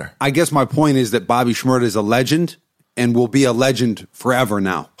hold water. I guess my point is that Bobby Shmurda is a legend and will be a legend forever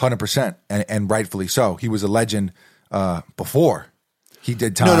now. 100%, and rightfully so. He was a legend before he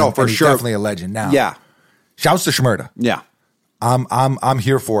did time. No, for and he's sure. definitely a legend now. Yeah. Shouts to Shmurda. Yeah. I'm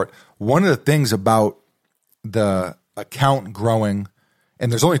here for it. One of the things about the account growing,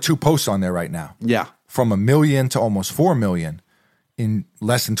 and there's only 2 posts on there right now. Yeah. From 1 million to almost 4 million in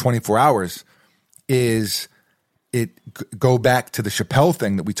less than 24 hours, is go back to the Chappelle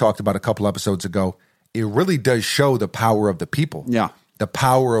thing that we talked about a couple episodes ago. It really does show the power of the people. Yeah. The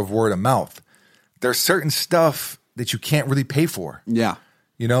power of word of mouth. There's certain stuff that you can't really pay for. Yeah.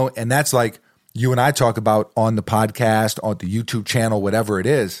 You know, and that's like you and I talk about on the podcast, on the YouTube channel, whatever it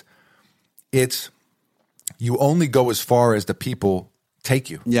is. It's you only go as far as the people take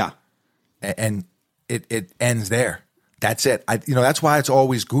you. Yeah. And it ends there. That's it. That's why it's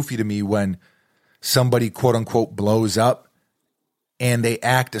always goofy to me when somebody quote unquote blows up and they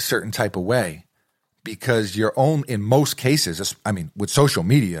act a certain type of way, because in most cases, I mean, with social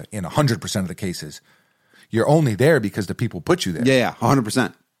media, in 100% of the cases, you're only there because the people put you there. Yeah,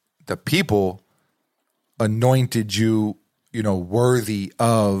 100%. The people anointed you, worthy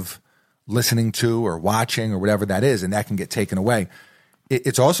of listening to or watching or whatever that is, and that can get taken away.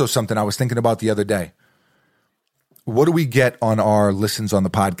 It's also something I was thinking about the other day. What do we get on our listens on the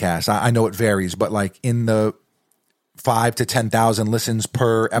podcast? I know it varies, but like in the 5,000 to 10,000 listens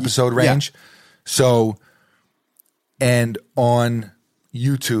per episode range. Yeah. So, and on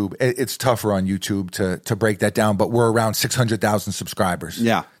YouTube, it's tougher on YouTube to break that down, but we're around 600,000 subscribers.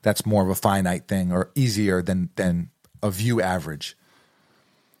 Yeah. That's more of a finite thing, or easier than a view average.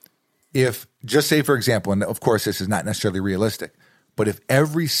 If, just say for example, and of course this is not necessarily realistic, but if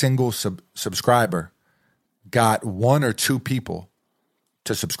every single subscriber got 1 or 2 people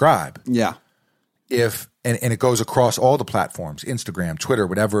to subscribe. Yeah. And it goes across all the platforms, Instagram, Twitter,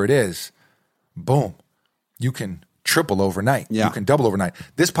 whatever it is, boom, you can triple overnight. Yeah. You can double overnight.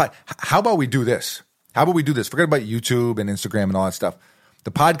 How about we do this? Forget about YouTube and Instagram and all that stuff.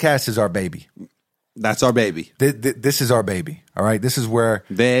 The podcast is our baby. That's our baby. This is our baby. All right. This is where.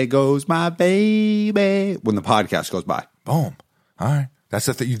 There goes my baby. When the podcast goes by. Boom. All right. That's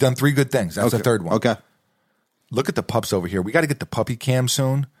the you've done 3 good things. That's the third one. Okay. Look at the pups over here. We got to get the puppy cam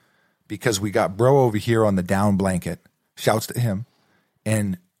soon, because we got bro over here on the down blanket. Shouts to him.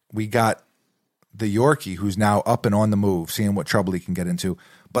 And we got the Yorkie, who's now up and on the move, seeing what trouble he can get into,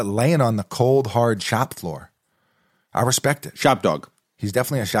 but laying on the cold, hard shop floor. I respect it. Shop dog. He's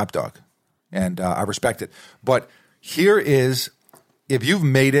definitely a shop dog, and I respect it. But here is, if you've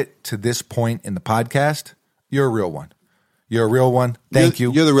made it to this point in the podcast, you're a real one. You're a real one. Thank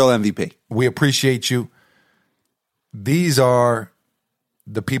you. You're the real MVP. We appreciate you. These are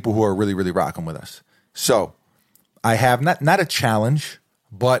the people who are really, really rocking with us. So I have not a challenge,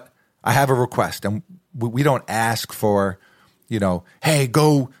 but I have a request. And we don't ask for, hey,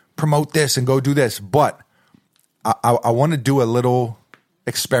 go promote this and go do this. But I want to do a little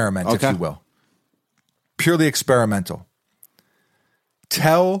experiment, if you will. Purely experimental.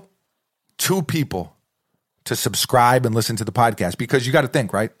 Tell 2 people to subscribe and listen to the podcast, because you got to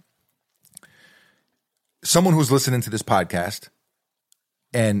think, right? Someone who's listening to this podcast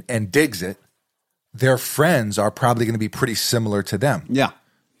and digs it, their friends are probably going to be pretty similar to them. Yeah.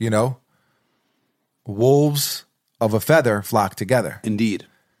 Wolves of a feather flock together. Indeed.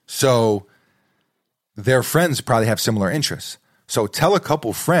 So their friends probably have similar interests. So tell a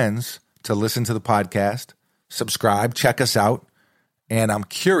couple friends to listen to the podcast, subscribe, check us out. And I'm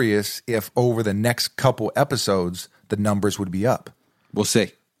curious if over the next couple episodes, the numbers would be up. We'll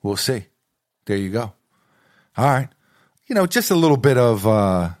see. We'll see. There you go. All right. Just a little bit of,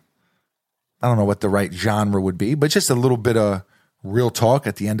 I don't know what the right genre would be, but just a little bit of real talk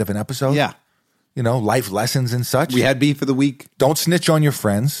at the end of an episode. Yeah. Life lessons and such. We had beef for the week. Don't snitch on your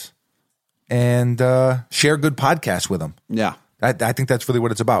friends, and share good podcasts with them. Yeah. I think that's really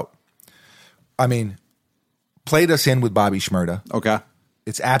what it's about. I mean, played us in with Bobby Shmurda. Okay.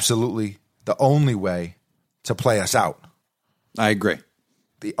 It's absolutely the only way to play us out. I agree.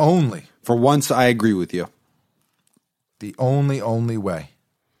 The only. For once, I agree with you. The only way.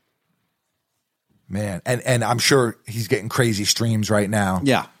 Man, and I'm sure he's getting crazy streams right now.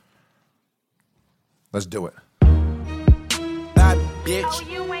 Yeah. Let's do it. Bobby bitch.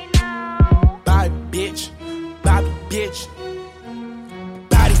 Bobby bitch. Bobby bitch.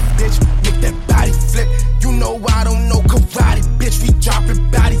 Body bitch. Make that body flip. You know I don't know karate, bitch. We dropping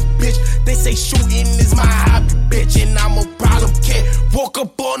bodies, bitch. They say shooting is my hobby, bitch. And I'm a problem kid. Walk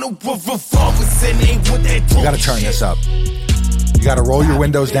up on the roof revolvers and they with that. You got to turn this up. You got to roll your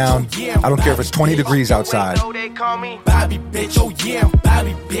windows down. I don't care if it's 20 degrees outside. Bobby bitch, oh yeah,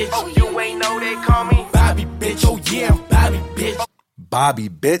 Bobby bitch. Oh, you ain't know they call me Bobby bitch, oh yeah, Bobby bitch. Bobby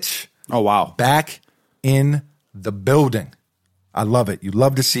bitch. Oh, wow. Back in the building. I love it. You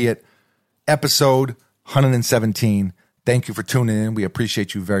love to see it. Episode 117. Thank you for tuning in. We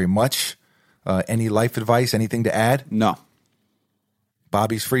appreciate you very much. Any life advice, anything to add? No.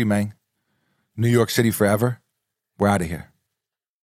 Bobby's free, man. New York City forever. We're out of here.